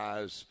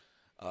recognize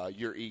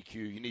your EQ.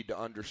 You need to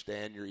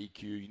understand your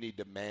EQ. You need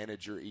to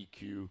manage your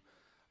EQ.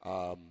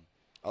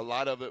 A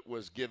lot of it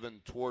was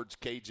given towards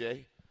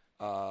KJ.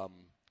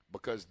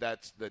 Because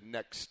that's the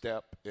next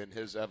step in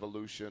his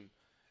evolution.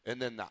 And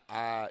then the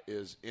I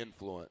is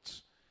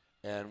influence.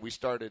 And we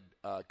started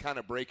kind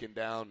of breaking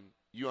down,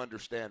 you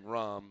understand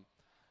RUM.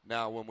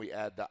 Now when we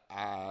add the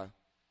I,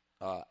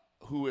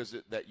 who is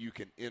it that you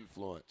can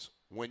influence?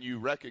 When you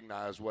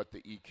recognize what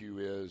the EQ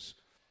is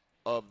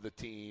of the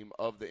team,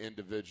 of the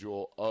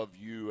individual, of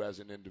you as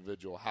an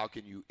individual, how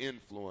can you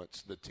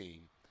influence the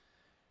team?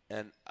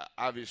 And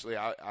obviously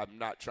I'm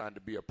not trying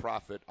to be a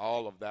prophet.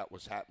 All of that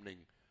was happening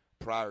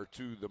prior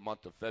to the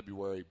month of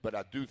February. But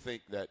I do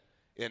think that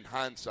in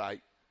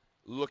hindsight,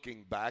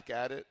 looking back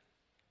at it,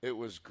 it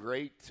was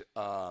great.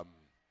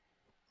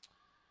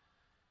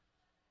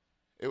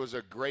 It was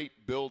a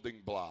great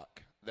building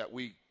block that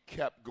we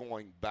kept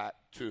going back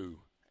to.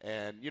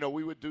 And, you know,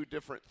 we would do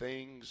different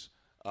things.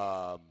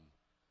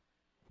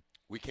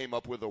 We came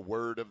up with a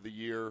word of the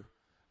year.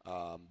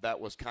 That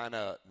was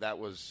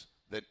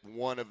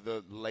one of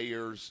the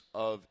layers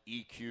of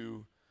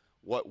EQ.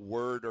 What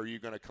word are you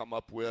going to come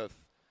up with?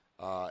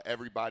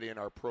 Everybody in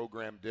our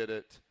program did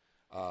it.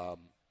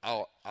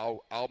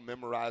 I'll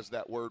memorize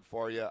that word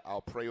for you.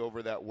 I'll pray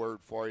over that word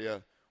for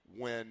you.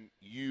 When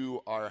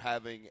you are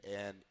having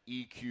an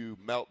EQ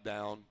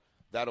meltdown,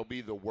 that'll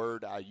be the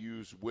word I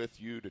use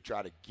with you to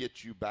try to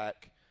get you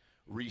back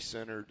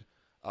recentered.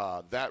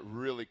 That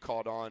really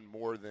caught on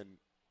more than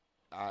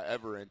I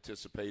ever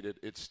anticipated.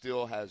 It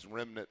still has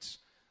remnants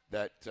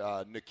that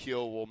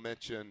Nikhil will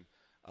mention.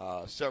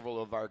 Several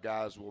of our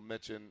guys will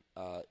mention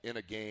in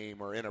a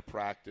game or in a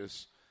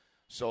practice.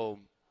 So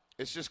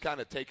it's just kind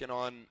of taken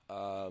on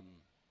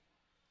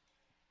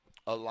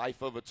a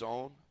life of its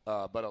own,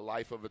 but a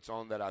life of its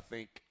own that I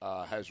think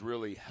has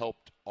really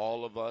helped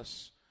all of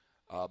us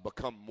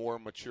become more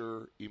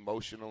mature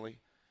emotionally.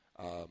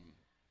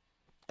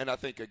 And I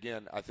think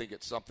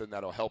it's something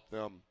that'll help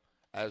them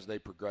as they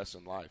progress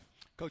in life.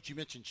 Coach, you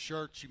mentioned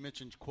shirts, you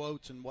mentioned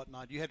quotes and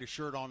whatnot. You had a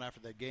shirt on after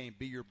that game,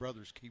 "Be your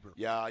brother's keeper."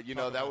 Yeah, you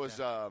know, that was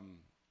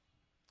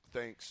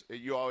thanks.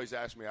 You always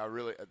ask me.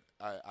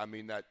 I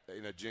mean that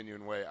in a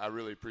genuine way. I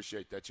really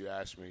appreciate that you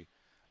asked me.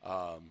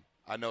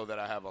 I know that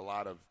I have a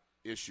lot of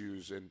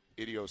issues and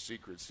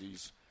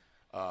idiosyncrasies,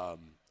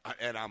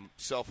 and I'm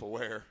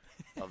self-aware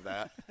of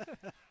that.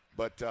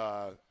 But,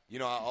 you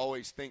know, I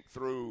always think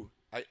through.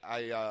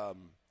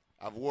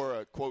 I've wore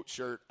a quote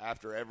shirt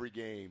after every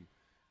game,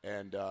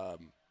 and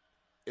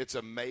it's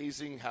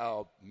amazing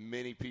how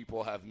many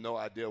people have no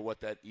idea what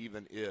that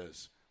even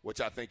is,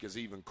 which I think is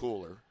even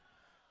cooler.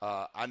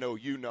 I know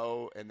you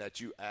know and that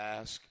you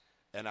ask,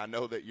 and I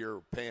know that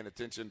you're paying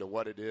attention to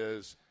what it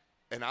is.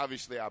 and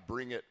obviously I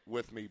bring it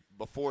with me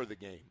before the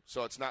game.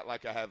 So it's not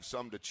like I have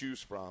some to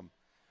choose from.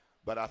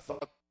 But I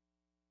thought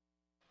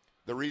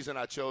the reason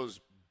I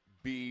chose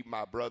be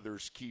my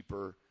brother's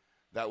keeper,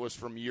 that was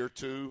from year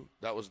 2.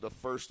 That was the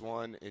first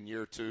one in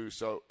year 2.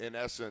 So in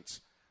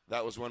essence,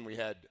 that was when we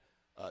had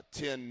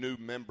 10 new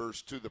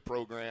members to the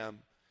program,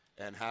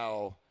 and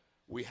how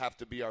we have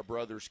to be our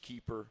brother's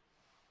keeper.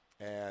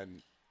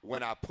 And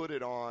when I put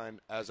it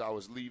on as I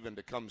was leaving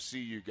to come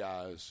see you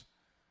guys,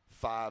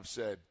 5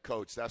 said,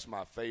 "Coach, that's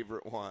my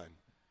favorite one."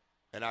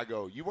 And I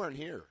go, "You weren't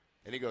here."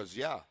 And he goes,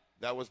 "Yeah,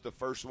 that was the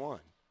first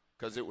one,"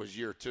 because it was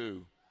year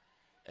 2.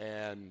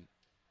 And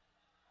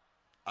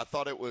I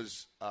thought it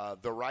was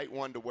the right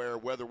one to wear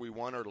whether we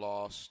won or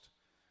lost,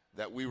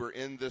 that we were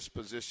in this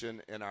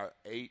position in our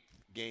 8th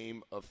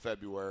game of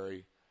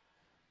February,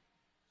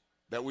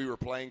 that we were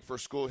playing for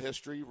school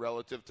history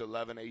relative to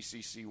 11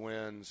 ACC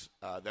wins,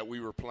 that we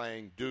were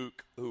playing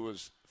Duke, who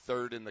was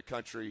 3rd in the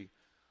country,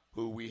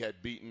 who we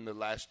had beaten the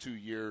last 2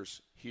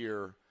 years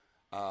here,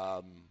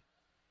 and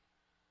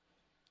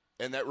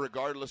that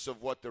regardless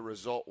of what the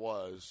result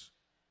was,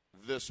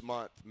 this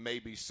month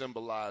maybe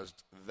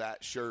symbolized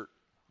that shirt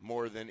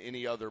more than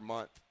any other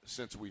month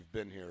since we've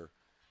been here,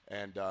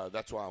 and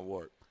that's why I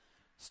wore it.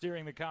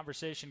 Steering the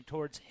conversation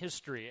towards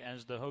history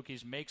as the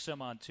Hokies make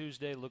some on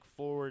Tuesday. Look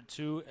forward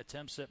to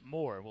attempts at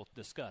more. We'll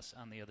discuss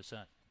on the other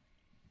side.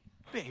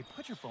 Babe,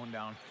 put your phone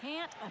down.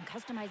 Can't. I'm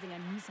customizing a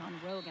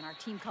Nissan Rogue in our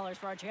team colors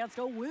for our chance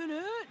to win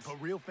it. But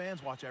real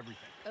fans watch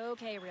everything.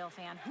 Okay, real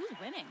fan. Who's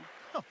winning?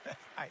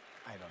 I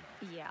don't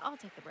know. Yeah, I'll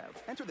take the Rogue.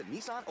 Enter the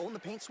Nissan Own the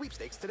Paint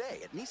sweepstakes today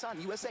at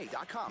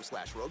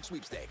nissanusa.com/Rogue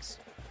sweepstakes.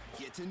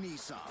 Get to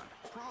Nissan,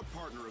 proud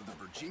partner of the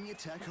Virginia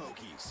Tech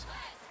Hokies.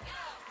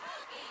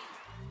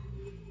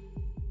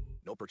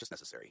 No purchase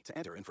necessary. To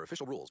enter and for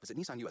official rules, visit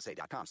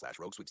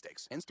nissanusa.com/Rogue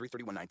sweepstakes. Ends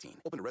 3/31/19.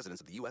 Open to residents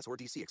of the U.S. or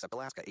D.C. except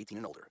Alaska, 18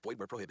 and older. Void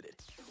where prohibited.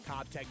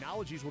 Cobb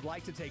Technologies would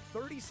like to take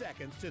 30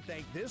 seconds to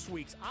thank this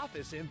week's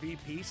Office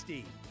MVP,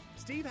 Steve.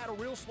 Steve had a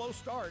real slow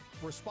start,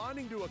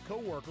 responding to a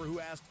coworker who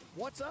asked,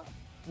 "What's up?"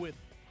 with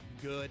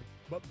 "Good."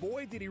 But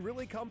boy, did he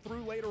really come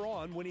through later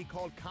on when he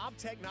called Cobb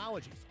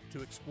Technologies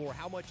to explore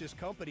how much his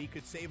company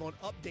could save on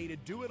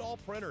updated do-it-all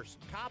printers,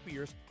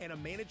 copiers, and a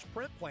managed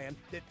print plan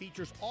that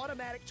features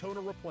automatic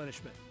toner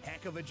replenishment.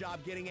 Heck of a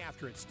job getting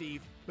after it,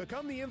 Steve.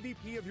 Become the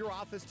MVP of your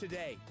office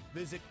today.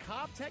 Visit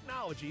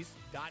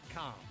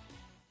cobbtechnologies.com.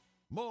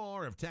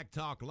 More of Tech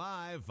Talk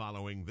Live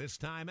following this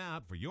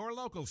timeout for your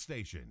local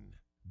station.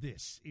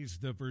 This is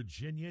the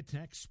Virginia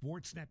Tech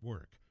Sports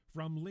Network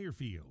from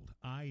Learfield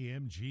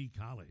IMG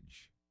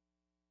College.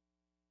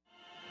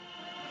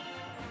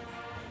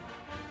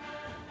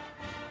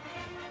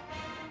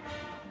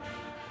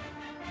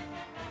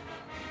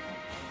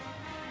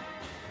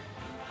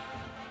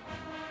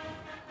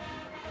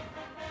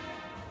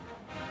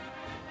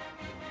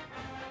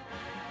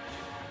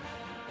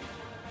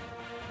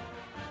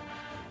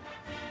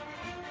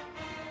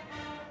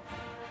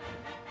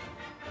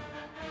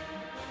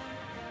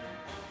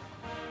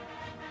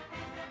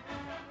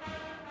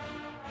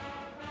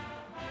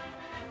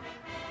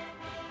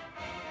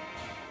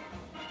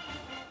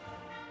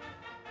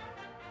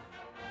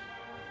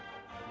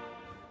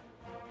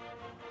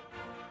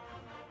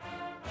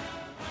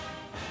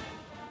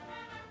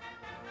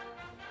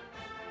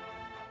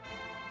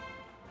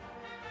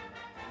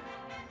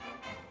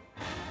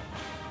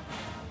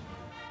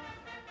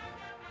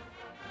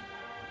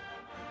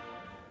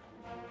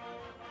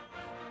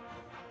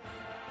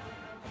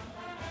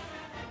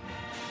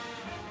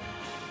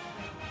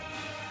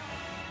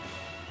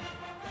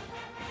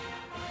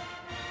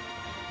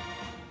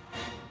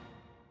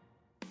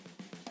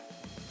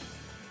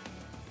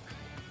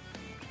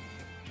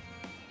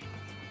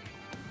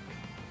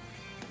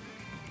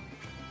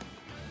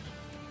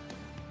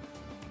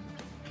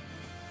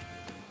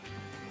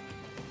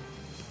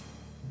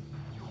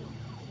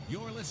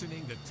 You're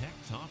listening to Tech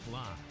Talk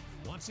Live.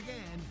 Once again,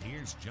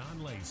 here's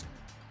John Laser.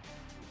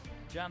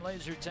 John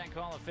Laser, Tech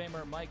Hall of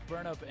Famer Mike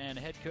Burnop, and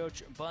head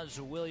coach Buzz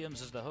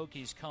Williams as the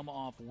Hokies come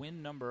off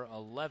win number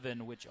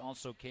 11, which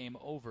also came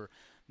over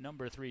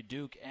number 3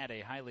 Duke at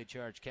a highly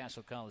charged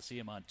Castle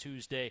Coliseum on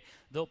Tuesday.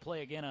 They'll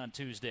play again on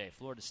Tuesday.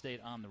 Florida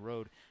State on the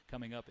road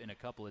coming up in a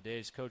couple of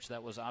days. Coach,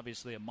 that was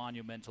obviously a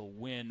monumental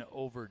win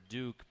over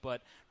Duke,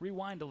 but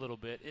rewind a little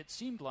bit. It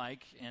seemed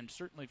like, and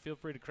certainly feel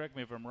free to correct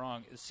me if I'm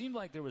wrong, it seemed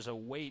like there was a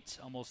weight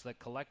almost that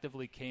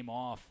collectively came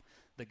off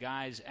the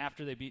guys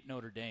after they beat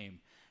Notre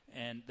Dame.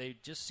 And they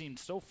just seemed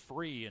so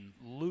free and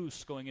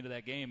loose going into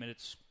that game, and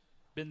it's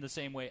been the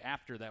same way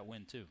after that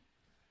win, too.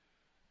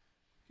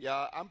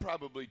 Yeah, I'm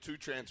probably too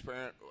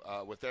transparent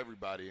with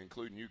everybody,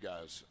 including you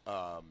guys.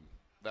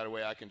 That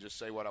way I can just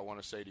say what I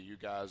want to say to you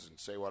guys and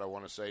say what I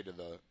want to say to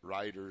the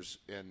writers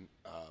in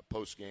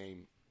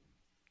post-game,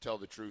 tell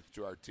the truth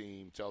to our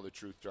team, tell the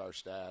truth to our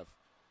staff.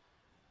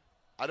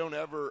 I don't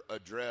ever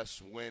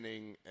address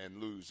winning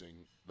and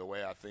losing the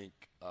way I think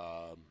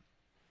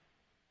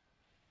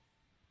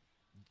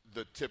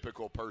the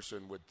typical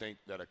person would think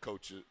that a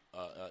coach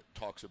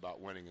talks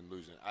about winning and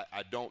losing.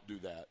 I don't do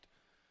that.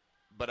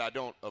 but I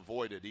don't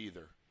avoid it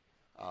either.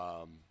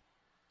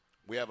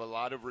 We have a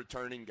lot of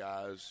returning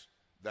guys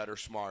that are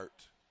smart,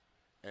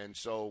 and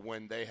so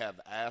when they have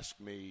asked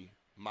me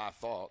my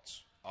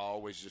thoughts, I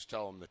always just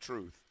tell them the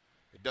truth.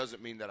 It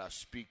doesn't mean that I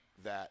speak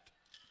that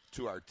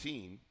to our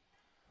team,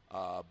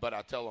 but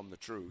I tell them the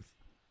truth.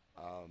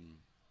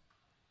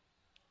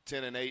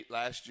 10-8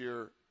 last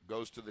year,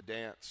 goes to the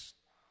dance.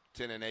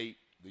 10-8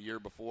 the year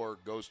before,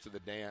 goes to the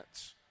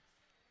dance.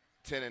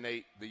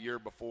 10-8 the year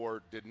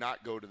before, did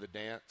not go to the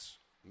dance.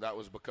 That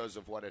was because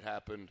of what had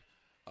happened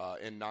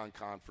in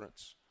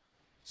non-conference.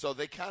 So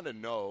they kind of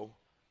know.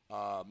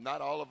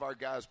 Not all of our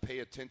guys pay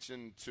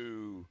attention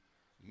to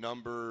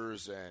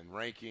numbers and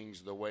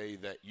rankings the way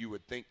that you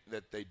would think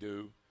that they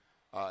do.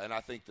 And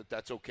I think that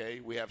that's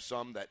okay. We have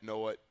some that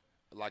know it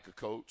like a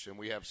coach, and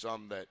we have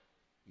some that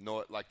know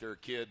it like they're a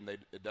kid, and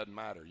it doesn't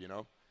matter, you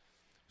know.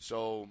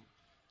 So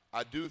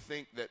I do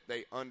think that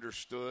they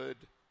understood,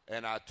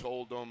 and I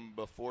told them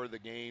before the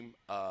game,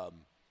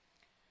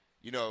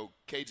 you know,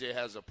 KJ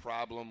has a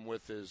problem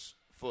with his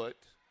foot.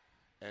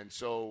 And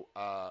so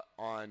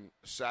on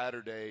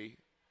Saturday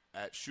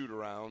at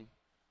shoot-around,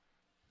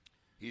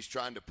 he's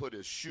trying to put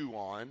his shoe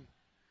on.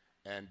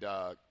 And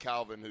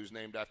Calvin, who's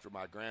named after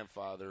my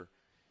grandfather,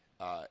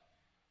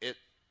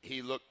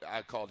 he looked –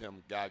 I called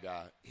him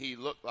Gaga. He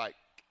looked like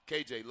 –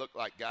 KJ looked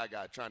like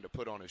Gaga trying to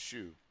put on his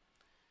shoe.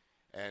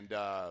 And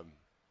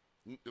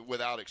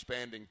without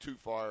expanding too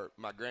far,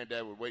 my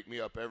granddad would wake me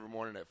up every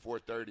morning at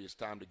 4:30. It's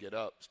time to get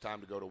up. It's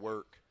time to go to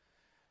work.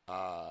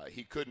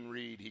 He couldn't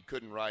read. He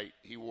couldn't write.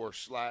 He wore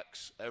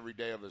slacks every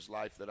day of his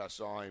life that I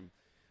saw him.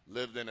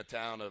 Lived in a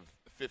town of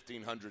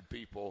 1,500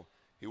 people.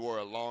 He wore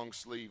a long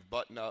sleeve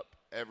button-up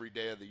every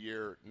day of the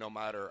year, no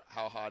matter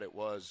how hot it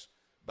was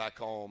back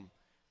home.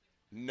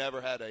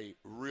 Never had a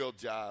real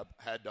job.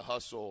 Had to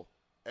hustle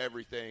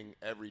everything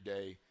every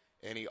day.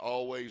 And he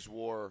always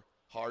wore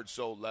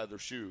hard-soled leather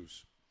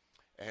shoes.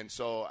 And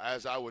so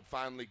as I would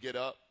finally get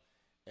up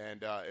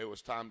and it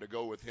was time to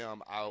go with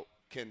him, I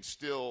can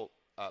still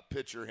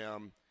picture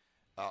him.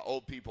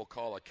 Old people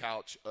call a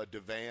couch a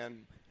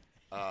divan.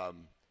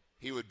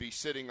 He would be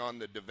sitting on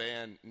the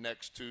divan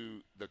next to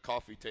the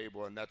coffee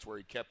table, and that's where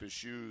he kept his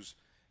shoes.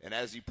 And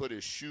as he put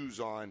his shoes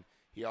on,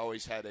 he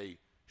always had a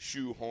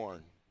shoe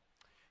horn.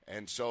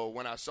 And so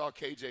when I saw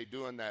KJ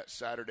doing that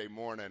Saturday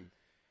morning,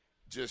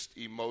 just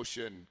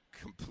emotion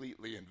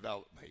completely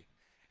enveloped me.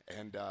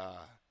 And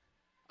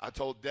I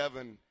told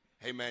Devin,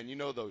 hey, man, you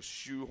know those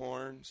shoe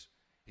horns?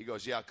 He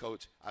goes, yeah,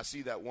 Coach, I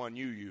see that one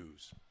you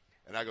use.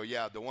 And I go,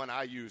 yeah, the one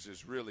I use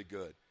is really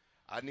good.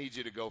 I need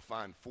you to go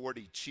find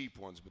 40 cheap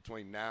ones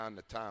between now and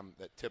the time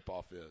that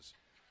tip-off is.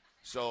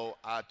 So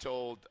I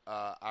told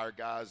our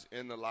guys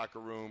in the locker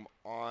room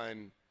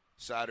on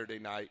Saturday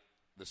night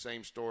the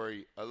same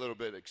story, a little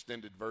bit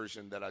extended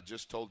version that I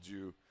just told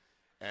you,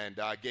 and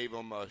I gave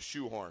them a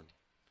shoe horn.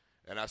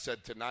 And I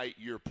said, tonight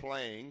you're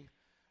playing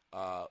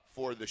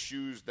for the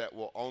shoes that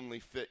will only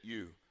fit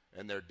you,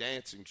 and they're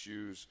dancing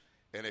shoes.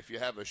 And if you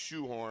have a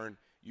shoe horn,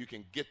 you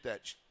can get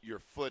that your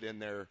foot in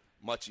there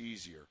much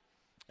easier.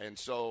 And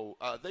so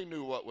they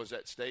knew what was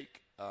at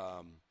stake.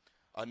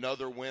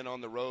 Another win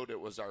on the road. It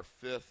was our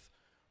 5th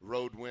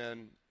road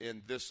win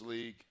in this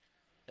league.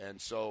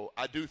 And so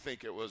I do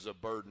think it was a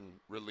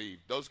burden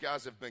relieved. Those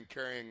guys have been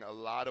carrying a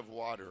lot of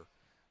water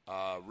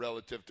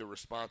relative to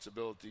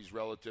responsibilities,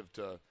 relative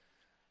to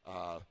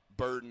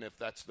burden, if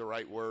that's the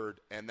right word,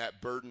 and that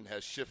burden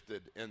has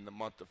shifted in the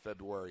month of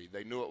February.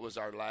 They knew it was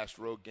our last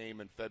road game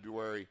in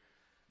February.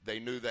 They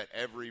knew that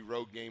every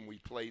road game we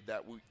played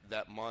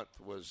that month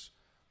was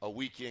a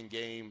weekend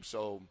game.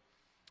 So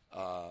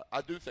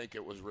I do think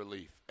it was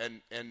relief.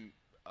 And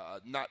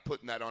not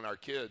putting that on our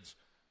kids,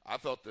 I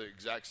felt the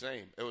exact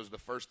same. It was the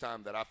first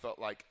time that I felt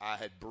like I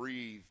had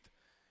breathed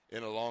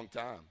in a long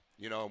time.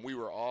 You know, and we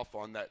were off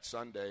on that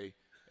Sunday,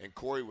 and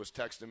Corey was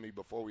texting me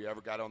before we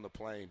ever got on the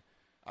plane,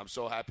 I'm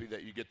so happy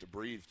that you get to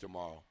breathe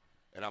tomorrow.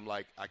 And I'm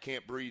like, I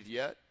can't breathe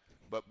yet,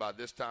 but by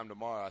this time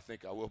tomorrow I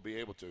think I will be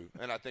able to.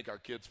 And I think our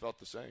kids felt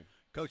the same.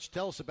 Coach,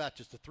 tell us about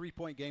just a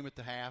 3-point game at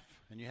the half,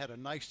 and you had a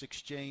nice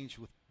exchange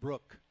with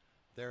Brooke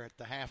there at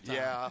the halftime.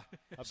 Yeah.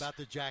 About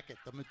the jacket,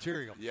 the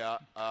material. Yeah.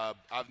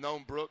 I've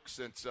known Brooke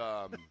since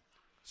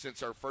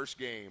her first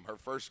game. Her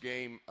first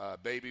game,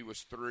 baby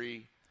was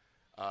 3.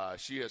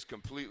 She has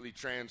completely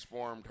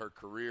transformed her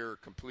career,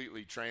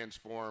 completely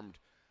transformed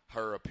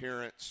her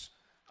appearance.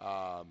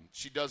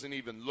 She doesn't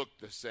even look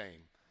the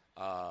same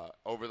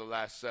over the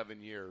last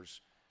 7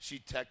 years. She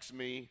texted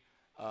me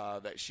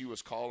that she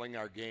was calling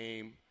our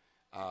game.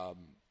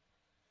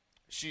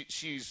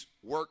 She's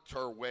worked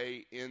her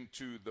way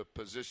into the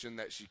position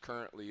that she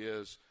currently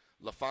is.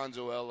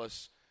 LaFonso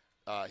Ellis,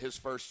 his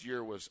first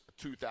year was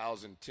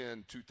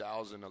 2010,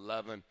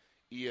 2011,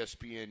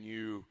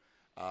 ESPNU.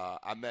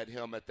 I met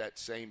him at that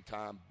same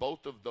time.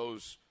 Both of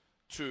those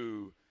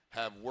two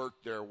have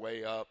worked their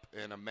way up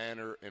in a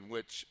manner in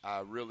which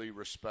I really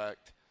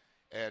respect.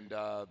 And,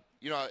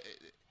 you know,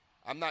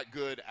 I'm not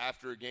good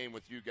after a game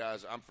with you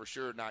guys. I'm for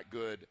sure not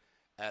good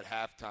at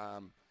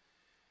halftime.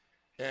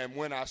 And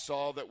when I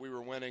saw that we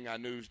were winning, I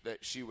knew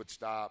that she would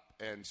stop.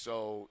 And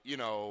so,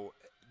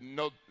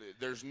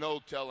 there's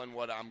no telling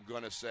what I'm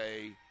going to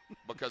say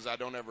because I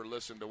don't ever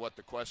listen to what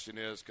the question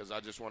is because I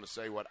just want to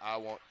say what I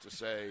want to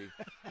say.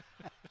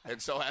 And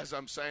so as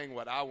I'm saying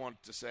what I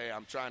want to say,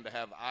 I'm trying to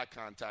have eye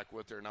contact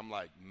with her, and I'm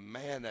like,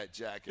 man, that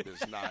jacket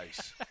is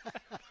nice.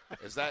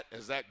 Is that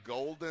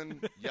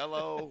golden,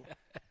 yellow?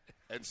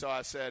 And so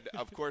I said,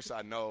 of course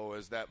I know.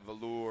 Is that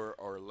velour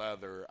or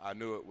leather? I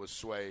knew it was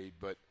suede,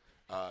 but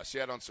she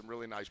had on some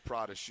really nice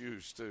Prada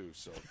shoes, too.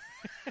 So,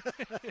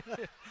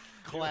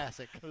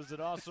 classic. It was an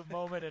awesome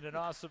moment and an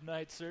awesome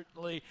night.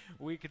 Certainly,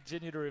 we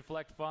continue to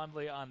reflect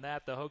fondly on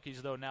that. The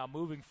Hokies, though, now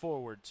moving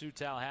forward to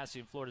Tallahassee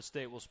and Florida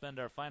State. We'll spend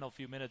our final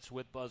few minutes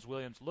with Buzz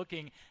Williams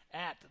looking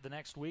at the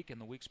next week and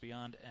the weeks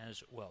beyond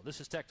as well.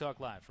 This is Tech Talk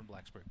Live from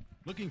Blacksburg.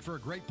 Looking for a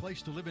great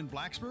place to live in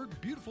Blacksburg?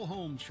 Beautiful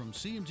homes from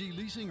CMG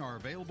Leasing are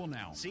available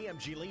now.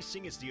 CMG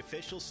Leasing is the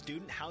official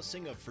student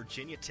housing of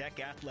Virginia Tech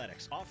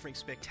Athletics, offering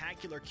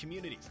spectacular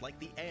communities like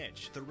the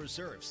Edge, the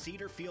Reserve,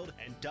 Cedar Field,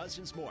 and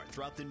dozens more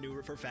throughout the New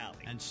River Valley.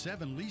 And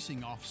 7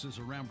 leasing offices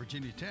around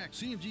Virginia Tech.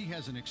 CMG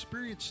has an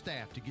experienced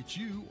staff to get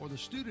you or the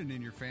student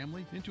in your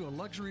family into a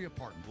luxury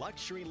apartment.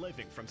 Luxury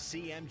living from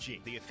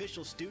CMG, the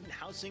official student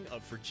housing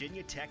of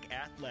Virginia Tech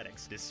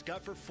Athletics.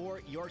 Discover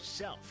for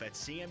yourself at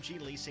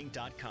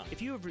cmgleasing.com. If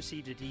you have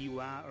received a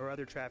DUI or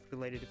other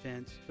traffic-related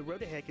offense, the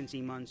road ahead can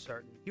seem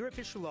uncertain. Here at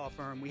Fisher Law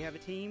Firm, we have a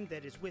team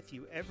that is with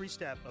you every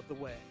step of the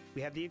way.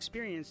 We have the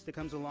experience that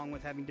comes along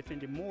with having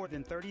defended more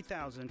than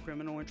 30,000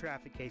 criminal and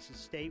traffic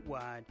cases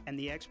statewide and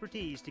the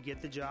expertise to get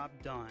the job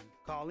done.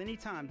 Call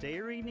anytime, day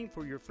or evening,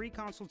 for your free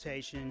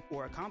consultation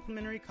or a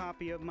complimentary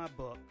copy of my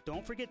book.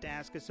 Don't forget to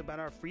ask us about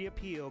our free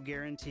appeal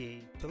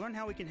guarantee. To learn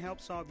how we can help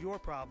solve your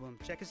problem,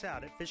 check us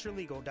out at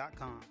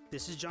FisherLegal.com.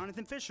 This is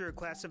Jonathan Fisher,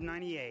 class of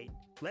 98.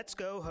 Let's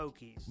go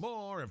Hokies.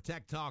 More of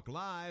Tech Talk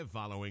Live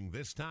following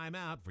this time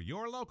out for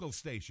your local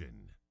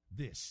station.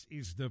 This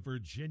is the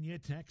Virginia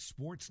Tech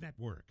Sports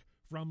Network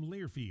from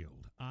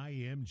Learfield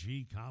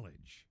IMG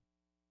College.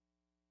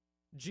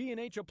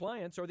 G&H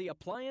Appliance are the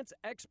appliance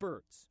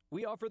experts.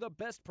 We offer the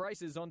best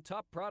prices on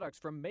top products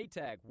from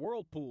Maytag,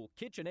 Whirlpool,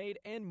 KitchenAid,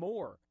 and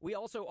more. We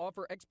also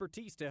offer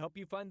expertise to help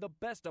you find the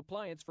best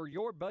appliance for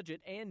your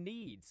budget and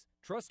needs.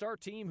 Trust our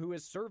team who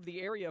has served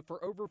the area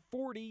for over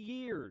 40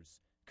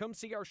 years. Come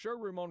see our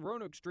showroom on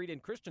Roanoke Street in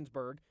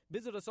Christiansburg.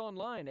 Visit us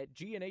online at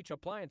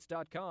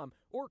gndappliance.com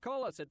or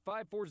call us at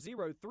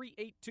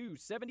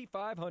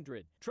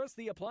 540-382-7500. Trust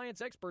the appliance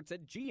experts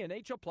at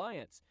G&H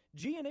Appliance.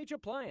 G&H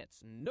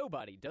Appliance.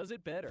 Nobody does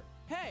it better.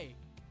 Hey,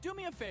 do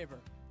me a favor.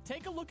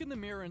 Take a look in the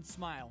mirror and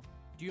smile.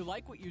 Do you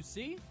like what you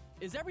see?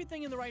 Is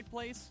everything in the right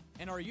place?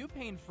 And are you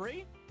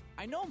pain-free?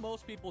 I know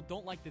most people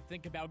don't like to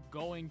think about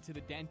going to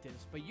the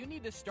dentist, but you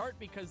need to start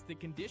because the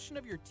condition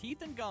of your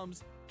teeth and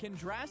gums can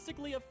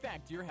drastically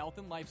affect your health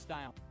and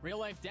lifestyle. Real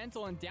Life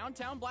Dental in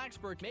downtown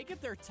Blacksburg make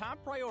it their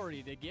top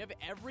priority to give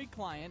every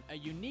client a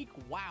unique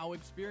wow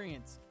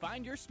experience.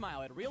 Find your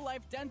smile at Real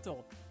Life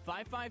Dental,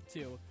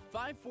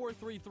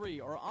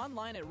 552-5433, or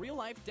online at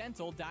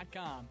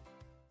reallifedental.com.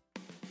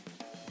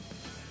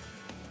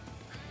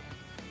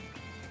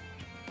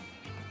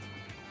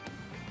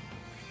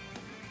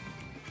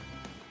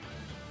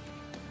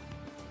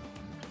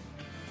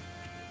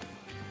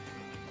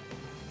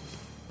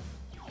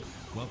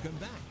 Welcome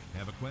back.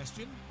 Have a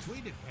question?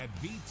 Tweet it at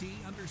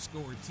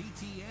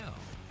VT_TTL.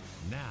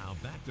 Now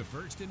back to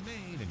First and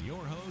Main and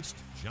your host,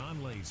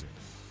 John Laser.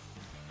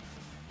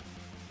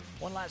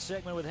 One last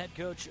segment with head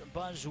coach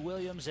Buzz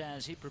Williams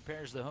as he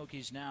prepares the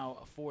Hokies now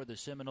for the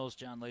Seminoles.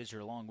 John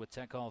Laser along with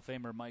Tech Hall of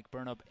Famer Mike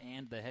Burnop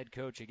and the head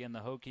coach. Again, the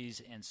Hokies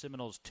and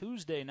Seminoles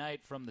Tuesday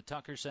night from the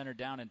Tucker Center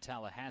down in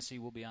Tallahassee.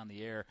 Will be on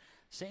the air.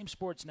 Same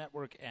sports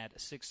network at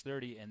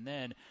 6:30, and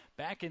then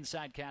back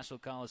inside Castle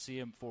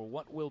Coliseum for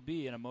what will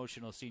be an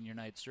emotional senior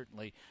night,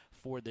 certainly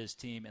for this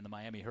team and the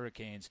Miami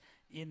Hurricanes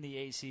in the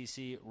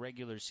ACC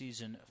regular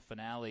season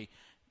finale.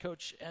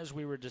 Coach, as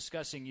we were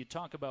discussing, you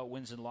talk about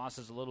wins and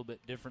losses a little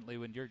bit differently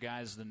when your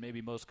guys than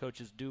maybe most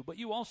coaches do, but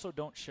you also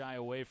don't shy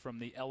away from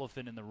the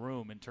elephant in the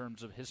room in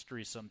terms of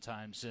history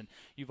sometimes, and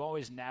you've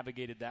always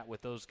navigated that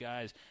with those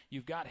guys.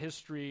 You've got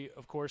history,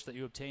 of course, that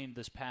you obtained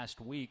this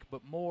past week,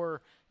 but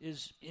more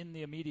is in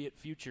the immediate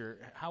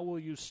future. How will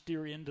you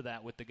steer into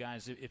that with the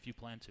guys if you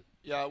plan to?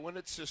 Yeah, when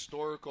it's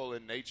historical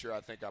in nature,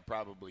 I think I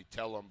probably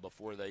tell them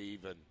before they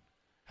even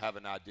have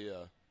an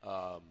idea.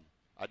 I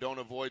don't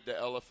avoid the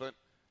elephant.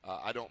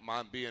 I don't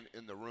mind being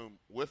in the room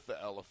with the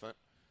elephant.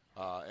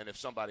 And if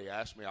somebody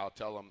asks me, I'll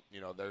tell them,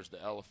 there's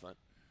the elephant.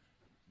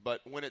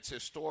 But when it's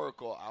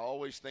historical, I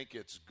always think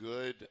it's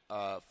good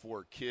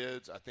for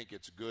kids. I think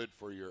it's good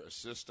for your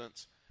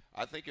assistants.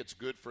 I think it's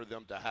good for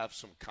them to have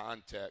some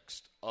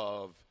context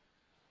of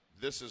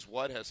this is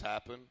what has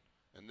happened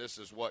and this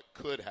is what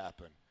could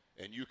happen.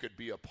 And you could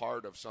be a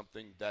part of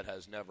something that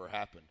has never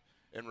happened.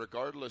 And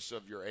regardless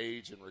of your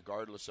age and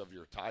regardless of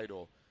your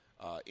title,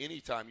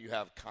 anytime you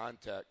have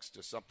context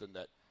to something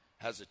that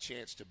has a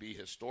chance to be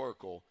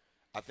historical,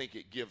 I think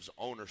it gives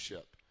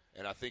ownership.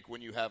 And I think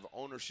when you have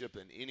ownership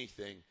in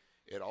anything,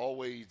 it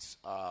always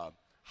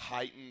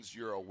heightens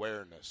your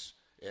awareness.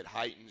 It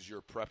heightens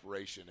your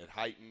preparation. It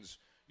heightens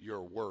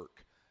your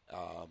work.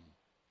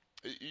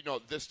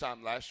 This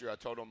time last year I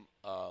told them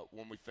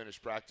when we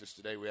finished practice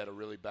today, we had a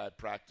really bad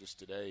practice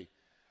today.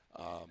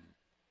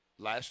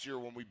 Last year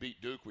when we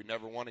beat Duke, we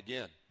never won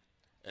again.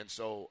 And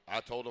so I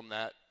told them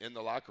that in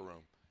the locker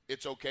room.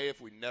 It's okay if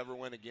we never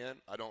win again.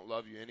 I don't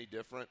love you any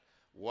different.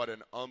 What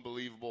an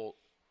unbelievable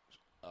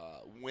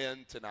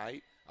win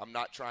tonight. I'm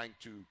not trying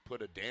to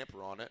put a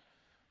damper on it.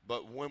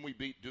 But when we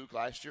beat Duke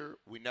last year,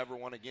 we never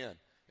won again.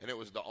 And it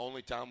was the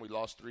only time we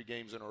lost 3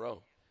 games in a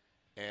row.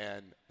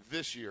 And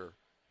this year,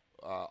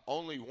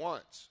 only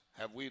once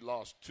have we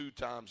lost 2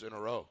 times in a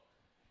row.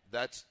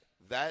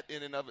 That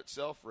in and of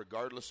itself,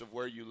 regardless of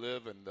where you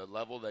live and the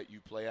level that you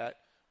play at,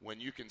 when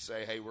you can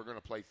say, hey, we're going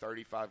to play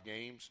 35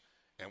 games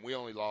and we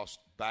only lost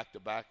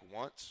back-to-back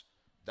once,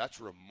 that's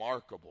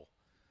remarkable.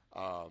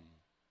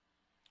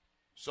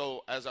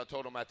 So as I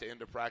told them at the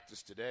end of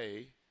practice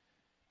today,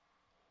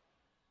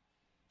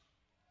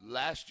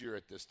 last year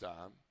at this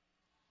time,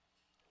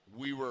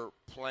 we were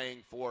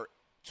playing for,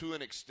 to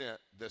an extent,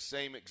 the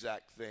same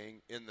exact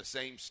thing in the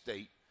same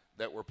state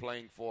that we're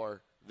playing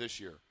for this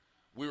year.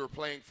 We were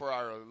playing for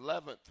our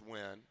 11th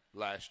win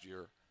last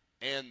year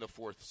and the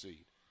 4th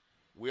seed.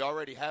 We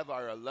already have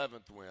our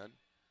 11th win,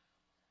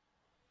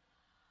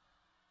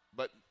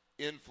 but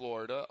in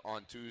Florida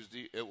on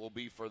Tuesday, it will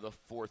be for the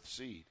 4th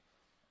seed.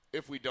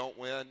 If we don't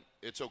win,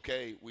 it's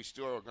okay. We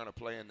still are going to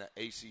play in the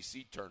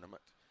ACC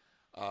tournament.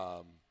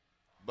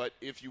 But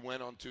if you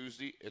win on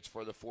Tuesday, it's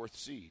for the 4th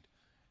seed.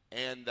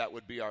 And that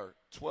would be our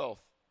 12th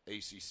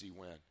ACC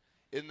win.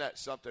 Isn't that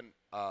something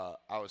I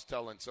was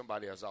telling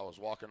somebody as I was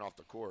walking off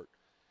the court?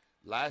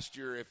 Last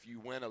year, if you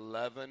win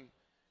 11,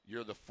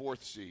 you're the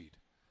 4th seed.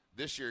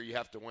 This year, you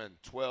have to win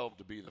 12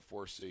 to be the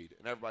 4th seed.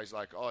 And everybody's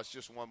like, oh, it's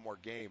just one more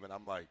game. And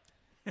I'm like,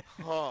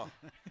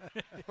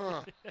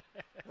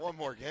 one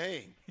more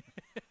game.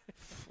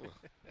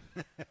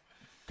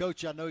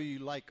 Coach, I know you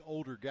like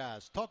older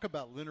guys. Talk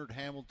about Leonard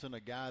Hamilton, a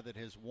guy that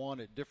has won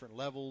at different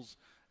levels,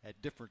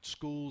 at different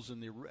schools.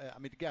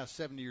 The guy's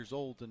 70 years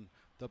old, and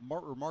the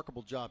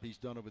remarkable job he's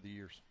done over the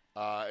years.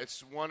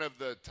 It's one of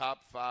the top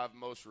 5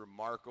 most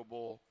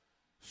remarkable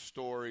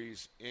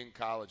stories in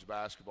college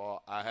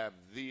basketball. I have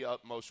the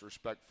utmost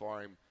respect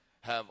for him,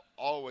 have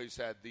always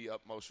had the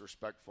utmost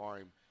respect for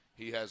him.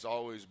 He has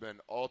always been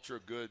ultra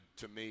good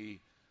to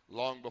me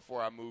long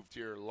before I moved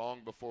here,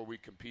 long before we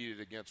competed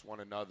against one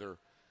another.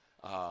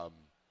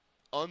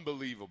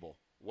 Unbelievable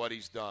what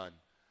he's done.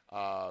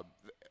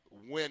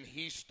 When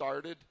he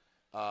started,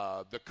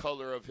 the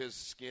color of his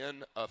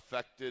skin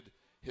affected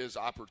his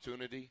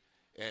opportunity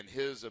and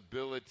his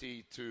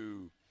ability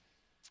to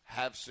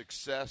have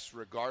success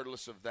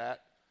regardless of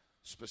that,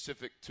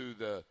 specific to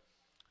the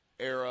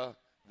era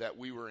that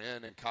we were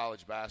in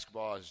college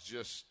basketball, is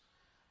just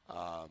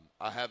I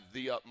have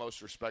the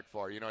utmost respect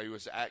for. He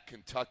was at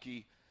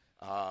Kentucky,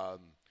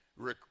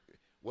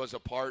 was a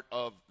part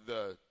of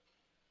the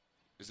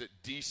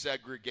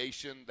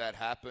desegregation that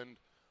happened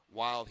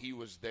while he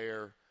was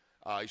there.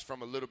 He's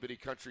from a little bitty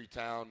country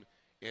town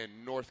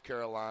in North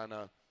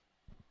Carolina,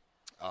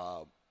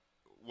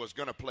 was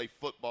going to play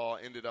football,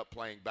 ended up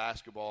playing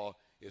basketball.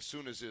 As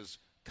soon as his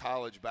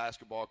college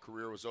basketball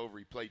career was over,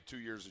 he played 2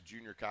 years of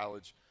junior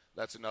college.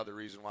 That's another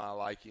reason why I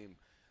like him.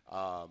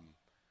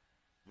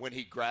 When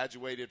he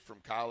graduated from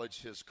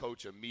college, his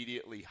coach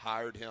immediately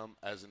hired him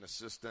as an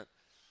assistant.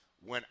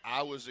 When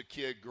I was a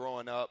kid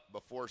growing up,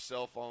 before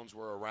cell phones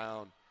were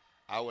around,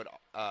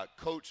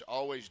 coach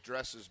always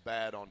dresses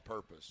bad on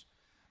purpose.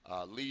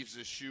 Leaves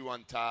his shoe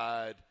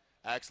untied,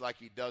 acts like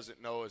he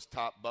doesn't know his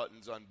top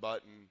button's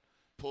unbuttoned,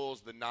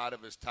 pulls the knot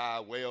of his tie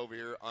way over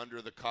here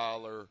under the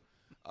collar,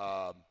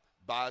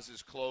 buys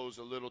his clothes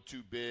a little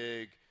too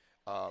big,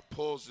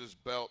 pulls his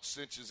belt,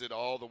 cinches it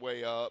all the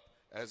way up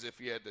as if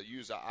he had to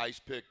use an ice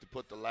pick to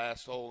put the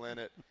last hole in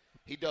it.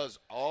 He does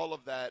all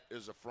of that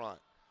as a front.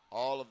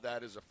 All of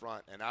that is a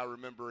front. And I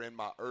remember in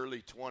my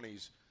early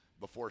 20s,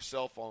 before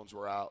cell phones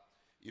were out,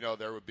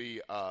 there would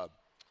be a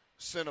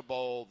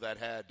Cinnabol that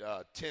had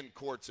 10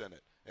 courts in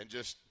it and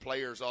just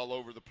players all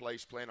over the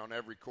place playing on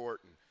every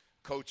court and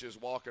coaches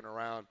walking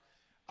around.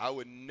 I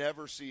would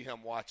never see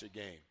him watch a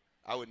game.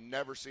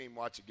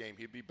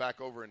 He'd be back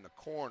over in the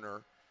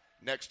corner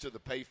next to the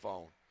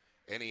payphone,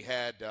 and he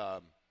had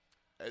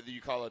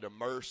you call it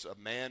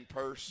a man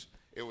purse.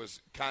 It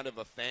was kind of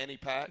a fanny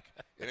pack,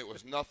 and it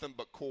was nothing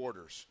but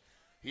quarters.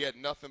 He had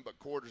nothing but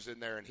quarters in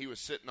there, and he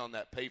was sitting on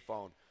that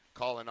payphone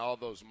calling all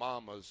those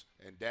mamas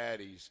and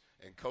daddies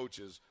and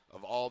coaches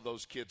of all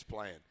those kids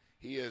playing.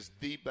 He is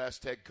the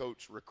best head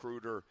coach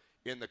recruiter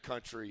in the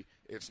country.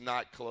 It's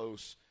not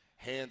close.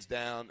 Hands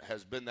down,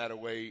 has been that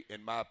way,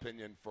 in my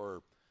opinion,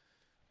 for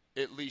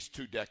at least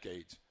 2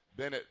 decades.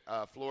 Been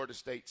at Florida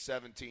State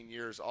 17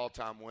 years,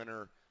 all-time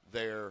winner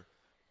there.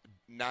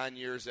 9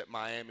 years at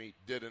Miami,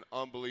 did an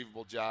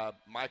unbelievable job.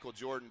 Michael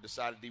Jordan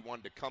decided he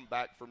wanted to come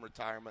back from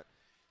retirement,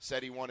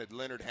 said he wanted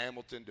Leonard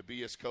Hamilton to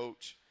be his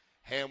coach.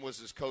 Ham was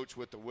his coach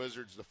with the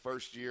Wizards the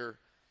first year.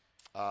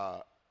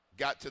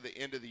 got to the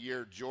end of the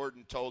year,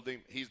 Jordan told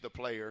him, he's the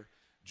player,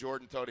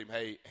 Jordan told him,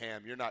 hey,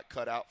 Ham, you're not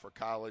cut out for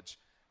college.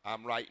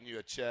 I'm writing you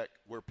a check.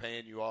 We're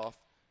paying you off.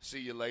 See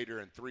you later.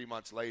 And 3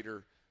 months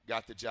later,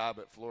 got the job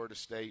at Florida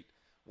State.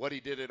 What he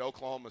did at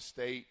Oklahoma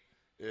State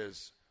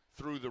is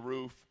through the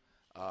roof.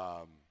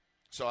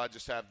 So I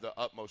just have the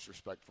utmost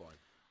respect for him.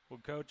 Well,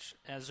 Coach,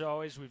 as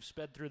always, we've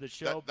sped through the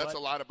show. That's a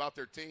lot about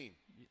their team.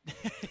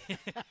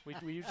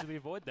 we usually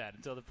avoid that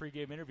until the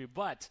pregame interview.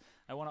 But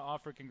I want to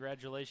offer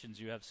congratulations.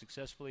 You have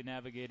successfully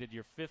navigated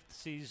your 5th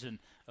season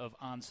of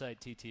on-site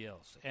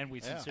TTLs. And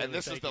we sincerely And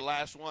this is the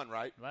last one,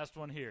 right? Last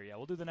one here. Yeah,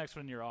 we'll do the next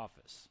one in your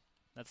office.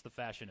 That's the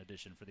fashion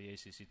edition for the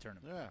ACC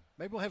tournament. Yeah,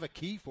 maybe we'll have a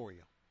key for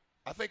you.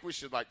 I think we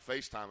should,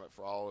 FaceTime it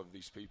for all of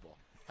these people.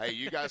 Hey,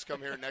 you guys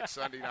come here next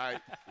Sunday night.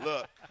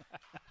 Look,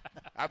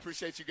 I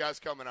appreciate you guys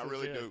coming. I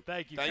really do.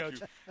 Thank you,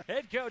 Coach.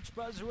 Head Coach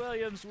Buzz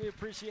Williams, we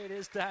appreciate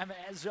his time.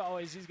 As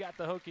always, he's got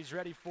the Hokies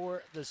ready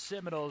for the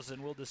Seminoles,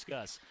 and we'll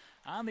discuss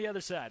on the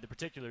other side the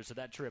particulars of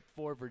that trip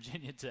for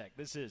Virginia Tech.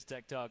 This is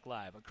Tech Talk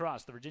Live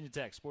across the Virginia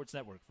Tech Sports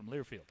Network from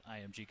Learfield,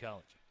 IMG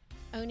College.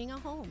 Owning a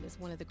home is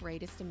one of the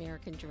greatest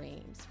American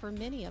dreams. For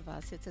many of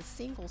us, it's a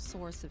single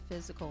source of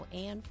physical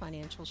and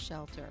financial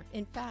shelter.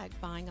 In fact,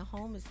 buying a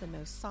home is the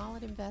most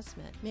solid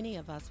investment many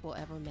of us will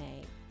ever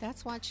make.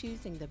 That's why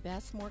choosing the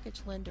best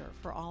mortgage lender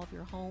for all of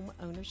your home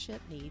ownership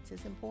needs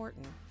is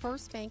important.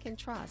 First Bank &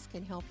 Trust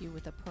can help you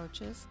with a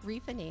purchase,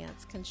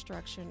 refinance,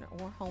 construction,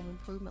 or home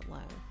improvement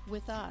loan.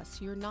 With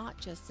us, you're not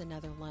just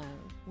another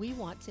loan. We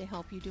want to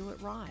help you do it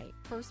right.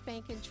 First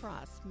Bank &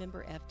 Trust,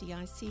 member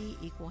FDIC,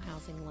 equal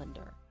housing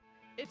lender.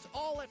 It's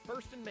all at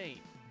First and Main.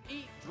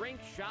 Eat, drink,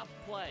 shop,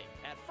 play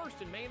at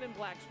First and Main in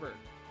Blacksburg.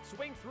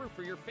 Swing through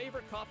for your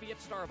favorite coffee at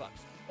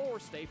Starbucks or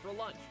stay for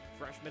lunch.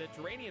 Fresh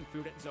Mediterranean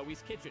food at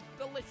Zoe's Kitchen.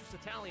 Delicious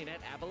Italian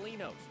at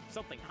Avellino's.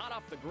 Something hot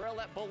off the grill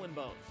at Bull &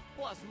 Bones.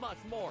 Plus much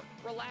more.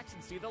 Relax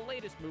and see the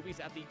latest movies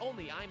at the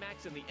only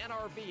IMAX in the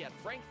NRV at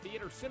Frank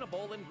Theater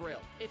Cinnabole and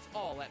Grill. It's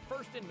all at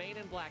First and Main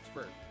in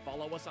Blacksburg.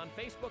 Follow us on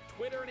Facebook,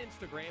 Twitter, and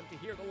Instagram to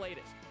hear the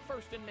latest.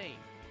 First and Main.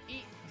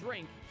 Eat,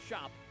 drink,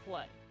 shop,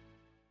 play.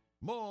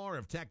 More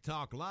of Tech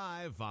Talk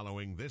Live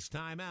following this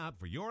timeout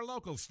for your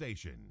local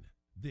station.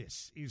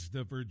 This is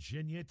the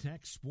Virginia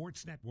Tech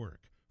Sports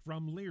Network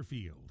from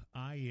Learfield,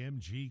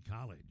 IMG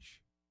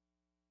College.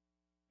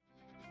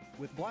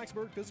 With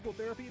Blacksburg Physical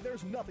Therapy,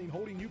 there's nothing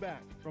holding you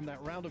back. From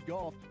that round of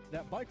golf,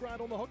 that bike ride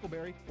on the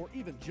Huckleberry, or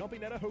even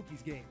jumping at a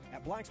Hokies game.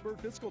 At Blacksburg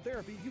Physical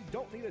Therapy, you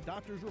don't need a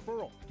doctor's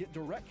referral. Get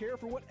direct care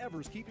for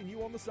whatever's keeping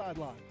you on the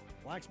sideline.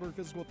 Blacksburg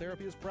Physical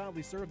Therapy has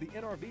proudly served the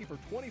NRV for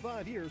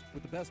 25 years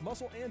with the best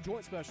muscle and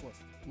joint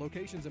specialists.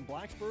 Locations in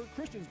Blacksburg,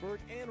 Christiansburg,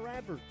 and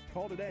Radford.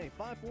 Call today,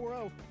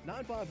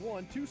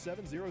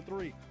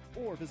 540-951-2703.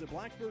 Or visit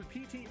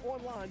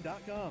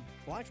BlacksburgPTOnline.com.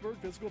 Blacksburg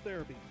Physical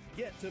Therapy.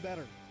 Get to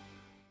better.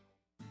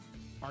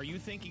 Are you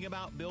thinking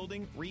about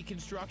building,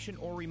 reconstruction,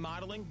 or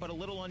remodeling, but a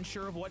little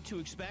unsure of what to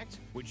expect?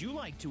 Would you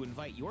like to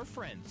invite your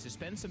friends to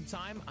spend some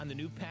time on the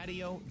new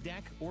patio,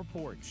 deck, or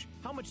porch?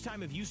 How much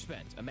time have you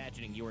spent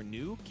imagining your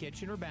new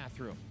kitchen or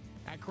bathroom?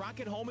 At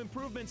Crockett Home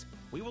Improvements,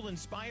 we will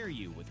inspire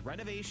you with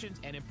renovations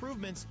and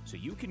improvements so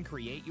you can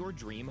create your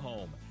dream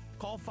home.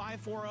 Call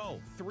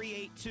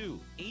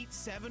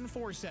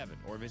 540-382-8747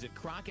 or visit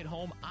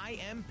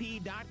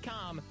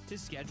CrockettHomeIMP.com to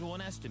schedule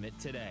an estimate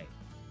today.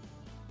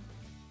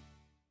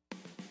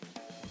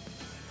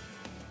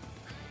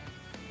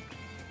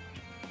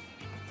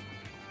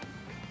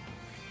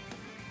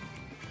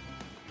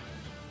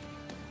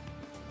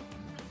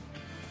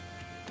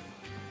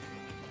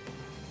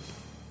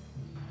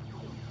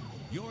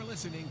 You're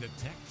listening to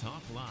Tech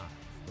Talk Live.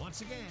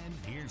 Once again,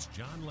 here's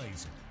John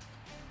Laser.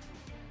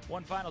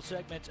 One final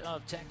segment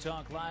of Tech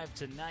Talk Live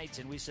tonight,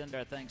 and we send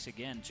our thanks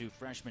again to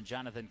freshman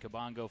Jonathan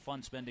Kabongo.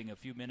 Fun spending a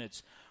few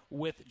minutes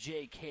with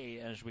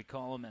JK, as we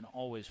call him, and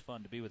always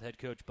fun to be with head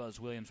coach Buzz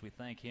Williams. We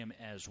thank him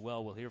as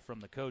well. We'll hear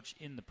from the coach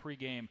in the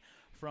pregame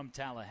from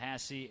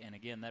Tallahassee, and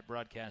again, that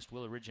broadcast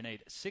will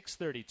originate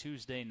 6:30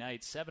 Tuesday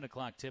night, 7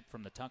 o'clock tip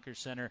from the Tucker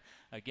Center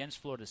against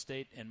Florida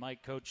State. And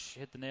Mike, Coach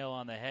hit the nail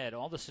on the head.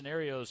 All the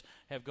scenarios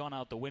have gone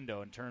out the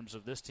window in terms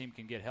of this team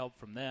can get help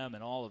from them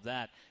and all of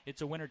that.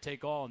 It's a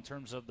winner-take-all in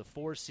terms of the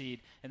 4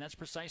 seed, and that's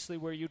precisely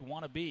where you'd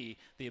want to be,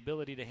 the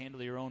ability to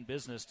handle your own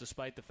business,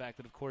 despite the fact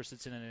that, of course,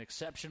 it's in an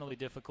exceptionally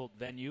difficult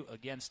venue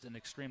against an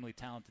extremely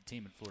talented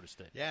team in Florida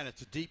State. Yeah, and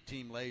it's a deep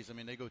team, Lays. I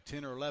mean, they go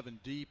 10 or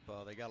 11 deep.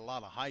 They got a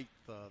lot of height.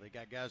 They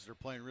got guys that are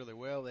playing really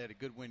well. They had a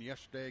good win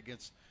yesterday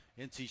against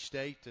NC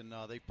State, and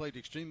they played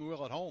extremely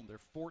well at home. They're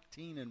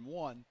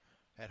 14-1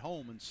 at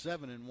home and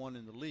 7-1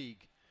 in the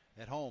league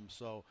at home.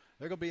 So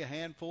they're going to be a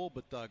handful,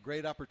 but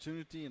great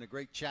opportunity and a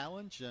great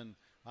challenge, and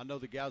I know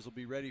the guys will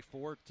be ready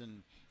for it,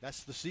 and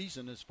that's the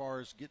season as far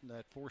as getting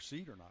that 4th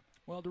seed or not.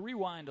 Well, to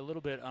rewind a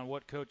little bit on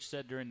what Coach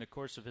said during the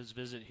course of his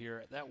visit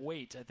here, that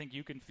weight, I think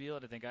you can feel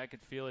it. I think I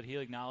could feel it. He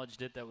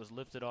acknowledged it. That was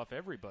lifted off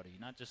everybody,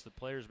 not just the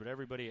players, but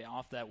everybody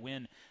off that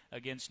win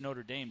against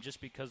Notre Dame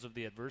just because of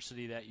the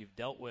adversity that you've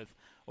dealt with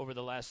over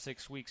the last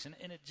 6 weeks.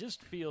 And it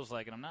just feels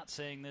like, and I'm not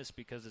saying this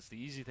because it's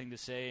the easy thing to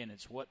say and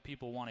it's what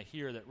people want to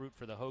hear that root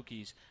for the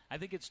Hokies. I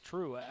think it's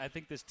true. I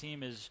think this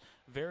team is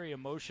very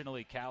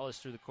emotionally callous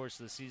through the course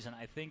of the season.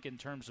 I think in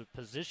terms of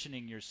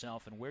positioning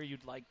yourself and where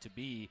you'd like to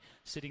be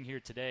sitting here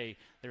today,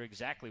 they're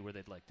exactly where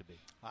they'd like to be.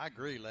 I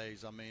agree,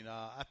 Lays. I mean,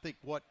 I think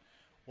what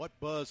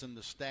Buzz and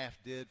the staff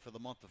did for the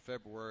month of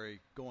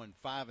February, going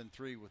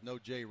 5-3 with no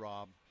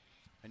J-Rob,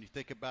 and you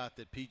think about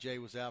that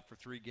PJ was out for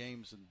 3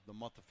 games in the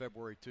month of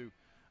February too,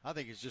 I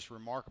think it's just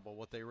remarkable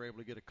what they were able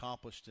to get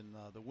accomplished. And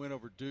the win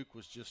over Duke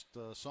was just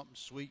something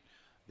sweet.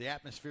 The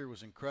atmosphere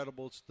was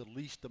incredible. It's the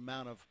least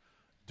amount of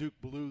Duke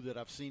blue that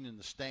I've seen in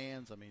the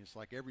stands. I mean, it's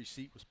like every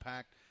seat was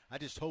packed. I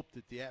just hope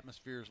that the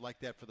atmosphere is like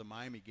that for the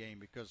Miami game,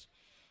 because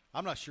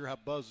I'm not sure how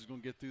Buzz is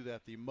going to get through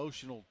that. The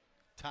emotional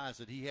ties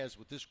that he has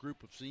with this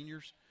group of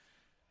seniors,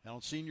 and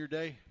on senior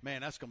day,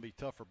 man, that's going to be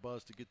tough for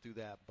Buzz to get through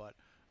that. But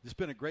it's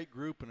been a great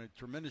group and a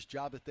tremendous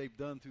job that they've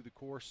done through the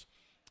course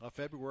of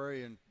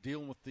February and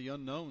dealing with the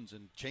unknowns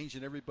and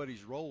changing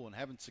everybody's role and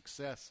having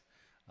success.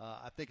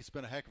 I think it's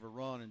been a heck of a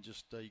run, and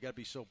just you got to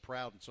be so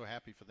proud and so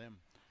happy for them.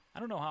 I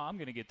don't know how I'm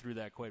going to get through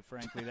that, quite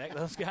frankly.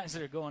 Those guys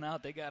that are going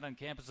out, they got on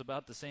campus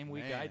about the same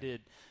week I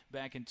did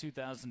back in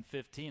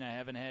 2015. I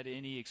haven't had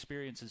any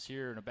experiences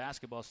here in a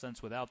basketball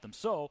sense without them.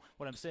 So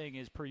what I'm saying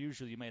is, per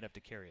usual, you might have to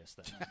carry us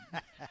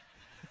then.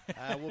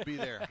 We'll be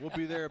there. We'll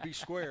be there. Be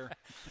square.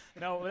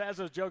 No,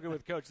 as I was joking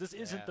with Coach, this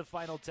isn't the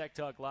final Tech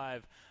Talk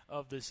Live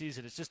of the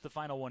season. It's just the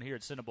final one here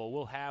at Cinnabon.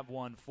 We'll have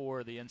one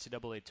for the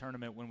NCAA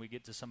tournament when we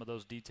get to some of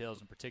those details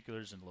and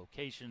particulars and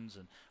locations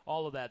and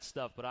all of that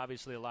stuff, but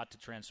obviously a lot to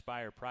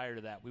transpire prior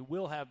to that. We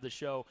will have the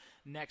show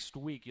next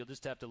week. You'll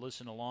just have to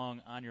listen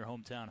along on your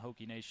hometown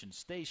Hokie Nation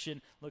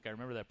station. Look, I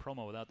remember that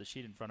promo without the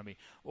sheet in front of me,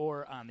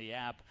 or on the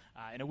app,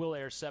 and it will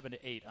air 7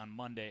 to 8 on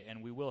Monday,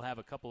 and we will have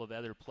a couple of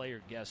other player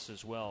guests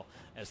as well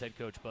as head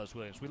coach Buzz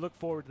Williams. We look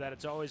forward to that.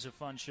 It's always a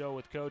fun show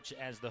with Coach,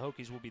 as the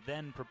Hokies will be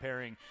then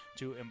preparing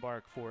to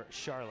embark for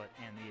Charlotte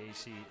and the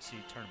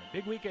ACC tournament.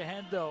 Big week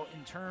ahead, though,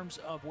 in terms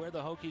of where the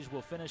Hokies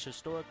will finish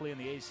historically in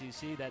the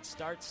ACC. That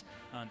starts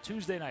on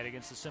Tuesday night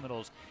against the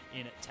Seminoles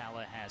in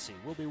Tallahassee.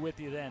 We'll be with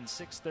you then,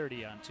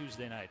 6:30 on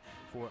Tuesday night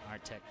for our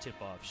Tech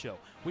Tip-Off show.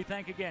 We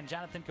thank again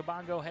Jonathan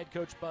Kabongo, head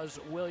coach Buzz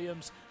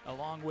Williams,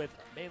 along with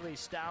Bailey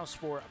Stouse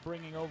for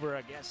bringing over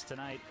a guest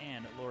tonight,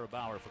 and Laura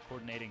Bauer for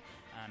coordinating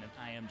on an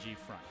IMG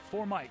front.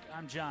 For Mike,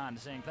 I'm John,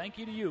 saying thank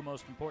you to you,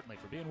 most importantly,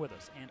 for being with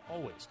us, and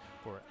always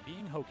for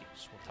being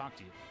Hokies. We'll talk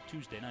to you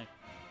Tuesday night.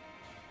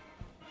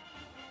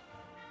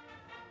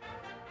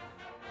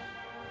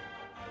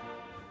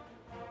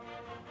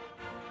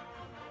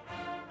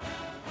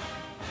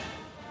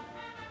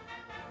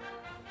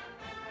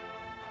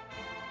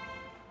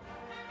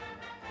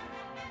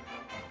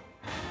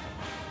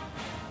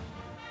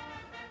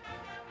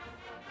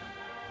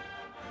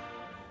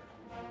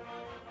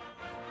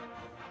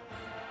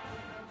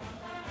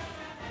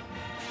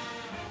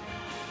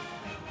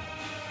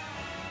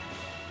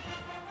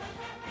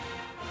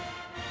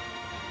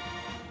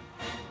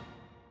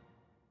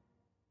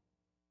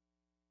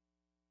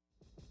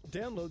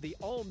 Download the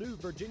all-new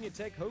Virginia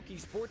Tech Hokie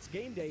Sports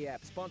Game Day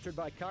app sponsored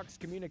by Cox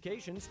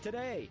Communications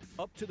today.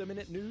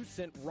 Up-to-the-minute news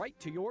sent right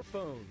to your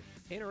phone.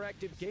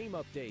 Interactive game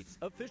updates,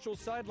 official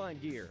sideline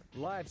gear,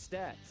 live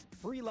stats,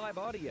 free live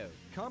audio,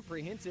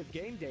 comprehensive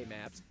game day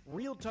maps,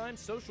 real-time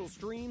social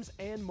streams,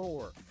 and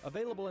more.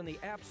 Available in the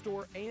App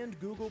Store and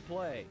Google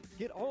Play.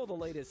 Get all the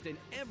latest in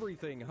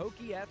everything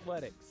Hokie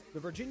athletics.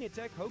 The Virginia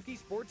Tech Hokie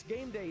Sports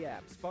Game Day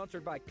app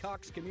sponsored by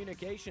Cox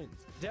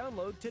Communications.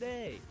 Download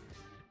today.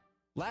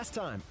 Last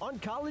time on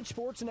College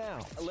Sports Now.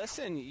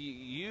 Listen,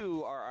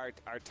 you are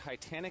our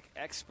Titanic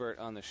expert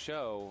on the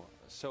show,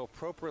 so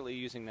appropriately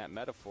using that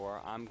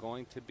metaphor, I'm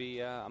going to be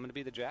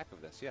the Jack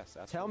of this. Yes,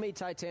 absolutely. Tell me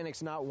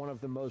Titanic's not one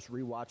of the most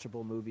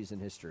rewatchable movies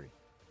in history.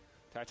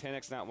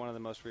 Titanic's not one of the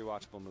most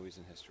rewatchable movies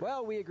in history.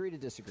 Well, we agree to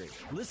disagree.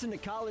 Listen to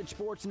College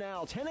Sports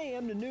Now, 10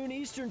 a.m. to noon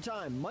Eastern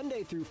Time,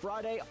 Monday through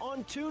Friday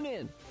on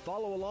TuneIn.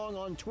 Follow along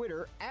on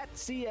Twitter at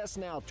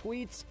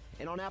CSNowTweets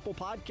and on Apple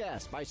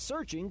Podcasts by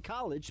searching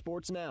College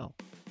Sports Now.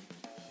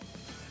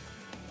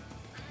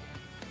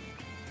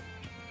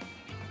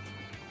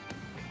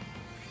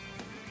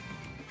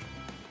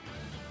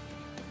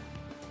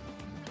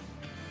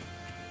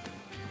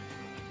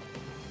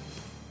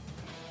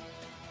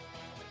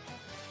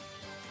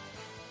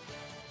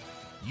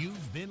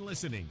 You've been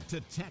listening to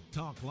Tech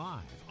Talk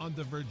Live on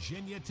the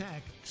Virginia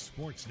Tech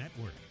Sports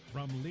Network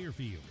from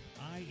Learfield,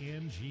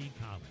 IMG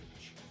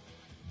College.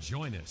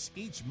 Join us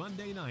each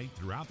Monday night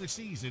throughout the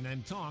season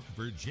and talk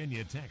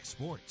Virginia Tech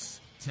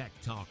sports. Tech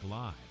Talk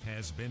Live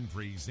has been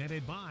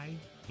presented by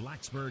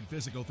Blacksburg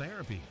Physical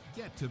Therapy.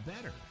 Get to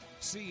better.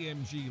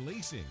 CMG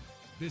Leasing.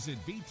 Visit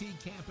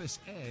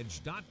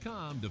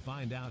VTCampusEdge.com to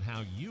find out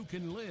how you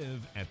can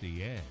live at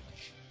the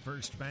edge.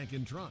 First Bank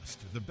and Trust,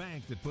 the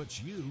bank that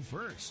puts you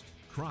first.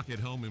 Crockett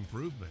Home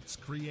Improvements,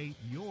 create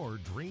your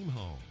dream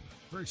home.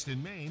 First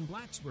in Maine,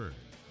 Blacksburg,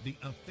 the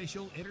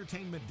official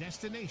entertainment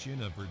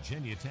destination of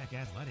Virginia Tech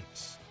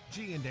Athletics.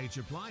 G&H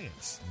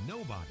Appliance,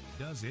 nobody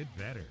does it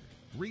better.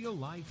 Real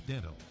Life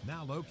Dental,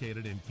 now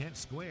located in Kent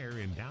Square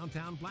in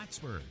downtown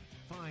Blacksburg.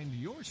 Find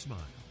your smile.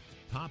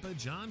 Papa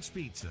John's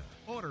Pizza.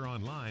 Order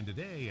online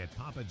today at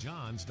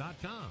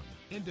papajohns.com.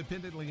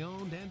 Independently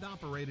owned and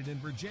operated in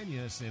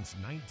Virginia since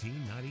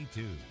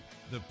 1992.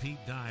 The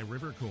Pete Dye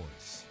River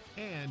Course.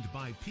 And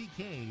by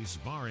PK's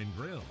Bar and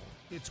Grill.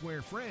 It's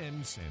where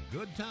friends and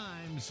good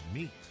times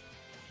meet.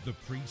 The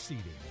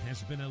preceding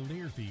has been a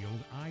Learfield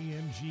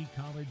IMG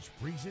College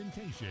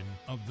presentation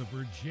of the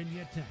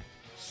Virginia Tech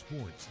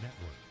Sports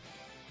Network.